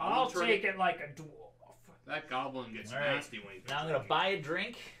 I'll Goblin take it like a dwarf. That goblin gets All right. nasty when he Now I'm gonna buy a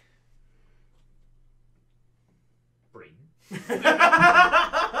drink. Braden.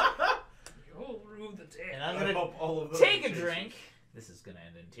 You'll rue the day. And I'm I gonna hope all of those take a are drink. This is gonna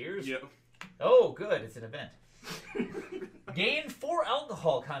end in tears. Yep. Oh, good. It's an event. Gain 4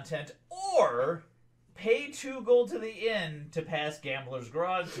 alcohol content or pay 2 gold to the inn to pass Gambler's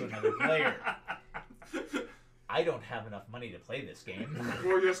Grog to another player. I don't have enough money to play this game.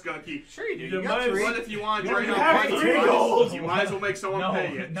 We're just gonna keep. Sure you do. You You got might- 3. What if you want to You drain have out money? 3 gold. You might as well make someone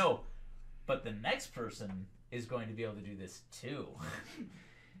pay it. No. But the next person is going to be able to do this too.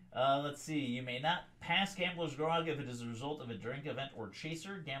 Let's see. You may not pass Gambler's Grog if it is a result of a drink event or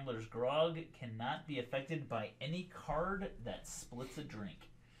chaser. Gambler's Grog cannot be affected by any card that splits a drink.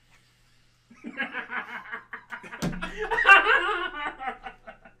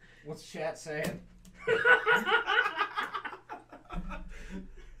 What's chat saying?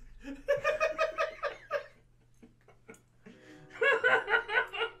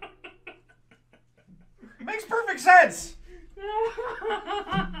 Makes perfect sense.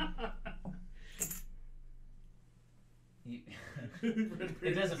 You,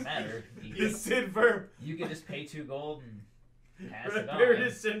 it doesn't matter. It's infirmed. You can just pay 2 gold and pass it on. Redbeard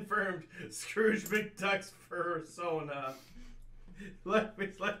is infirmed. Scrooge McDuck's persona. Life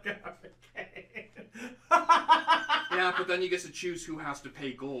is like a hurricane. Yeah, but then you get to choose who has to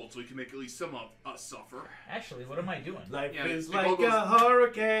pay gold, so we can make at least some of us suffer. Actually, what am I doing? Life Yeah, is the like gold goes- a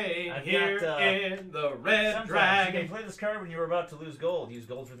hurricane I've here got, in the Red Sometimes you Dragon. can play this card when you're about to lose gold. Use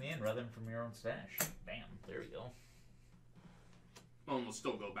gold from the inn rather than from your own stash. Bam. There we go. Well, and we'll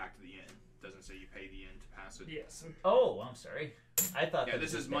still go back to the inn. doesn't say you pay the inn to pass it. Yes. Oh, I'm sorry. I thought. Yeah, that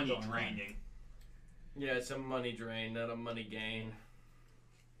this just is meant money going on. draining. Yeah, it's a money drain, not a money gain.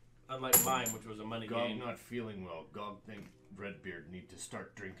 Unlike mine, which was a money Gog gain. not feeling well. Gog think Redbeard need to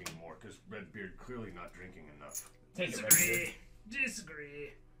start drinking more because Redbeard clearly not drinking enough. Take it, Redbeard.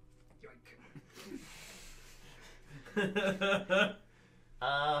 Disagree. Yoink.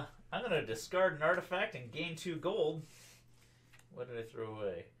 I'm gonna discard an artifact and gain 2 gold. What did I throw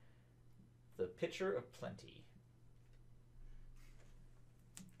away? The Pitcher of Plenty.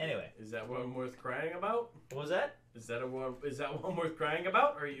 Anyway, Is that one worth crying about? what was that? Is that one worth crying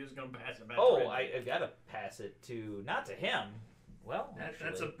about, or are you just gonna pass it back? Oh, to I gotta pass it to not to him. Well, That's a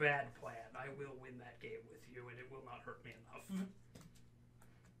actually, bad plan. I will win that game with you, and it will not hurt me enough.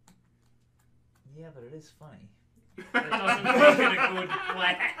 yeah, but it is funny. That doesn't make it a good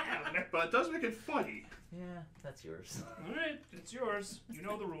plan. But it does make it funny. Yeah, that's yours. All right, it's yours. You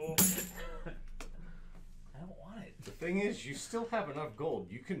know the rule. I don't want it. The thing is, you still have enough gold.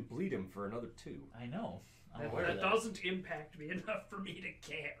 You can bleed him for another 2. I know. I'm That, aware of that that. doesn't impact me enough for me to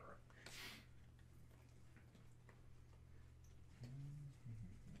care.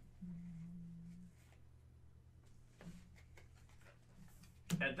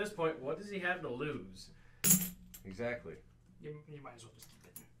 At this point, what does he have to lose? Exactly. You might as well just keep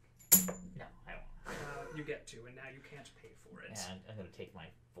it. No, I don't. You get to, and now you can't pay for it. Yeah, I'm gonna take my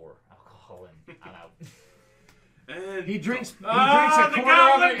 4 alcohol and I'm out. And He drinks. He Ah, drinks a the quarter of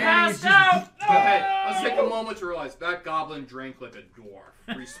goblin it, and passed he's just. out! But hey, let's take a moment to realize that goblin drank like a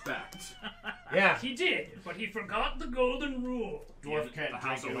dwarf. Respect. Yeah. He did, but he forgot the golden rule. Dwarf can't The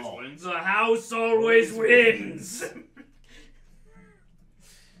house drink at always all. wins. The house always wins.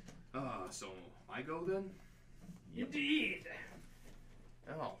 So I go then? Indeed.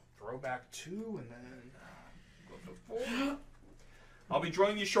 Oh, throw back 2 and then go to 4. I'll be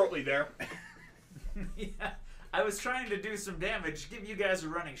joining you shortly there. Yeah, I was trying to do some damage, give you guys a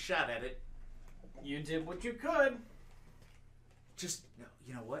running shot at it. You did what you could. Just, no,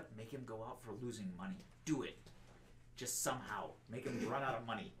 you know what? Make him go out for losing money. Do it. Just somehow. Make him run out of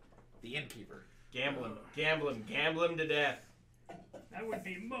money. The innkeeper. Gamble him to death. That would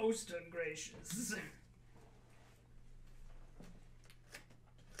be most ungracious.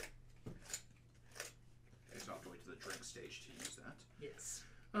 Guess I'll have to wait to the drink stage to use that. Yes.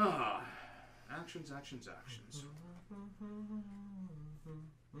 Actions, actions, actions.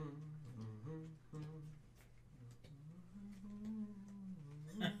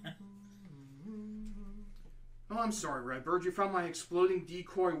 Oh, I'm sorry, Redbird. You found my exploding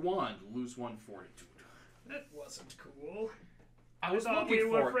decoy wand. Lose 1 fortitude. That wasn't cool. I was thought looking we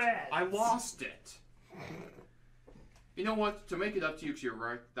were for it. friends. I lost it. You know what? To make it up to you, because you're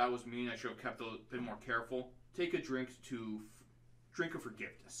right, that was mean. I should have kept a bit more careful. Take a drink to drink of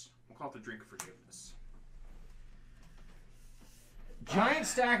forgiveness. We'll call it the drink of forgiveness. Giant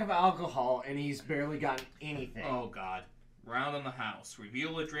stack of alcohol, and he's barely gotten anything. Oh God! Round on the house.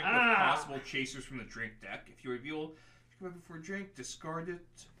 Reveal a drink with possible chasers from the drink deck. If you reveal, for a drink, discard it,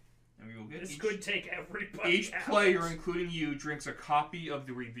 and we will get This each. could take everybody Each out. player, including you, drinks a copy of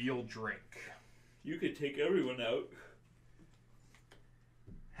the revealed drink. You could take everyone out.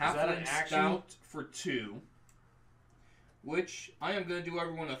 Half that an an action? stout for 2. Which I am going to do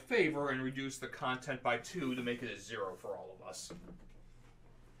everyone a favor and reduce the content by 2 to make it a 0 for all of us.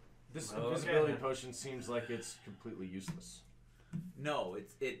 This Okay. invisibility potion seems like it's completely useless. No,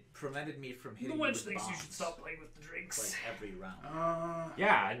 it prevented me from hitting The you wench with thinks you bombs, should stop playing with the drinks. like every round.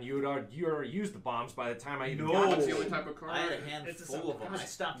 Yeah, and you already used the bombs by the time I even No. got That's to the only it. type of card. I had a It's a handful of them. I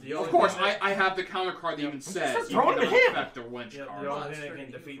stopped. The Of only course, thing I have the counter card that even says Just you throw it cannot to him. affect the wench Yeah, card. the only Well, thing that it's can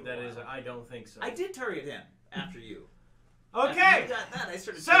pretty defeat for a that is while. I don't think so. I did target him after you. Okay. After you got that, I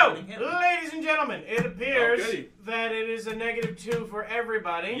started So, targeting him. ladies and gentlemen, it appears goody. that it is a -2 for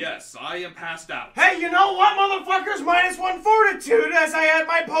everybody. Yes, I am passed out. Hey, you know what, motherfuckers? -1 fortitude as I add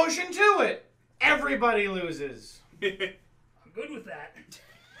my potion to it. Everybody loses. I'm good with that.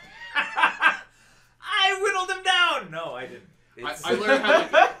 I whittled him down. No, I didn't. I learned how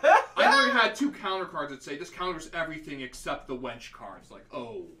to, I learned how to counter cards that say this counters everything except the wench cards. Like,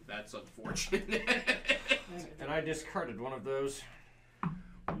 oh, that's unfortunate. And I discarded one of those.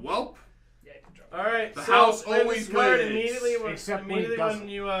 Welp. Yeah, you can drop. All right. The so house then always discard wins. Immediately when, Except when immediately he doesn't.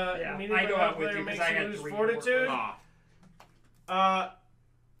 you Yeah, immediately I go when out with player you 'cause makes I got lose 3 to fortitude. work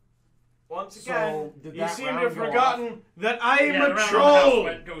Once So, again, did you that seem to round have go forgotten that I am Yeah, the a round troll.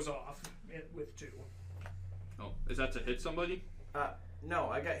 house goes off with 2. Oh, is that to hit somebody? No,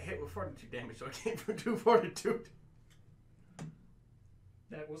 I got hit with fortitude damage, so I came for 2 fortitude.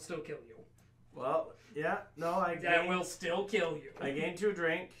 That will still kill you. Well, yeah, no, That will still kill you. I gained 2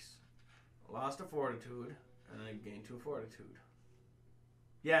 drinks. lost a fortitude, and I gained 2 fortitude.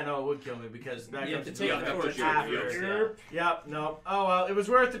 Yeah, no, it would kill me because that You have comes to take Yeah, the that's fortitude what first, you yeah. Yep, no. Oh well, it was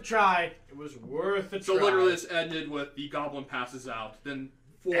worth a try. It was worth a try. So literally, this ended with the goblin passes out. Then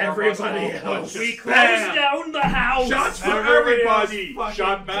 4 Everybody of us all else. punch. We closed Bam! down the house. Shots for Everybody else everybody. fucking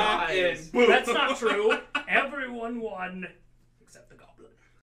Shot back dies. and boom. That's not true. Everyone won except the goblin.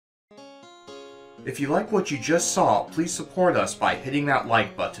 If you like what you just saw, please support us by hitting that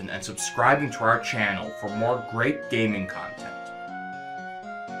like button and subscribing to our channel for more great gaming content.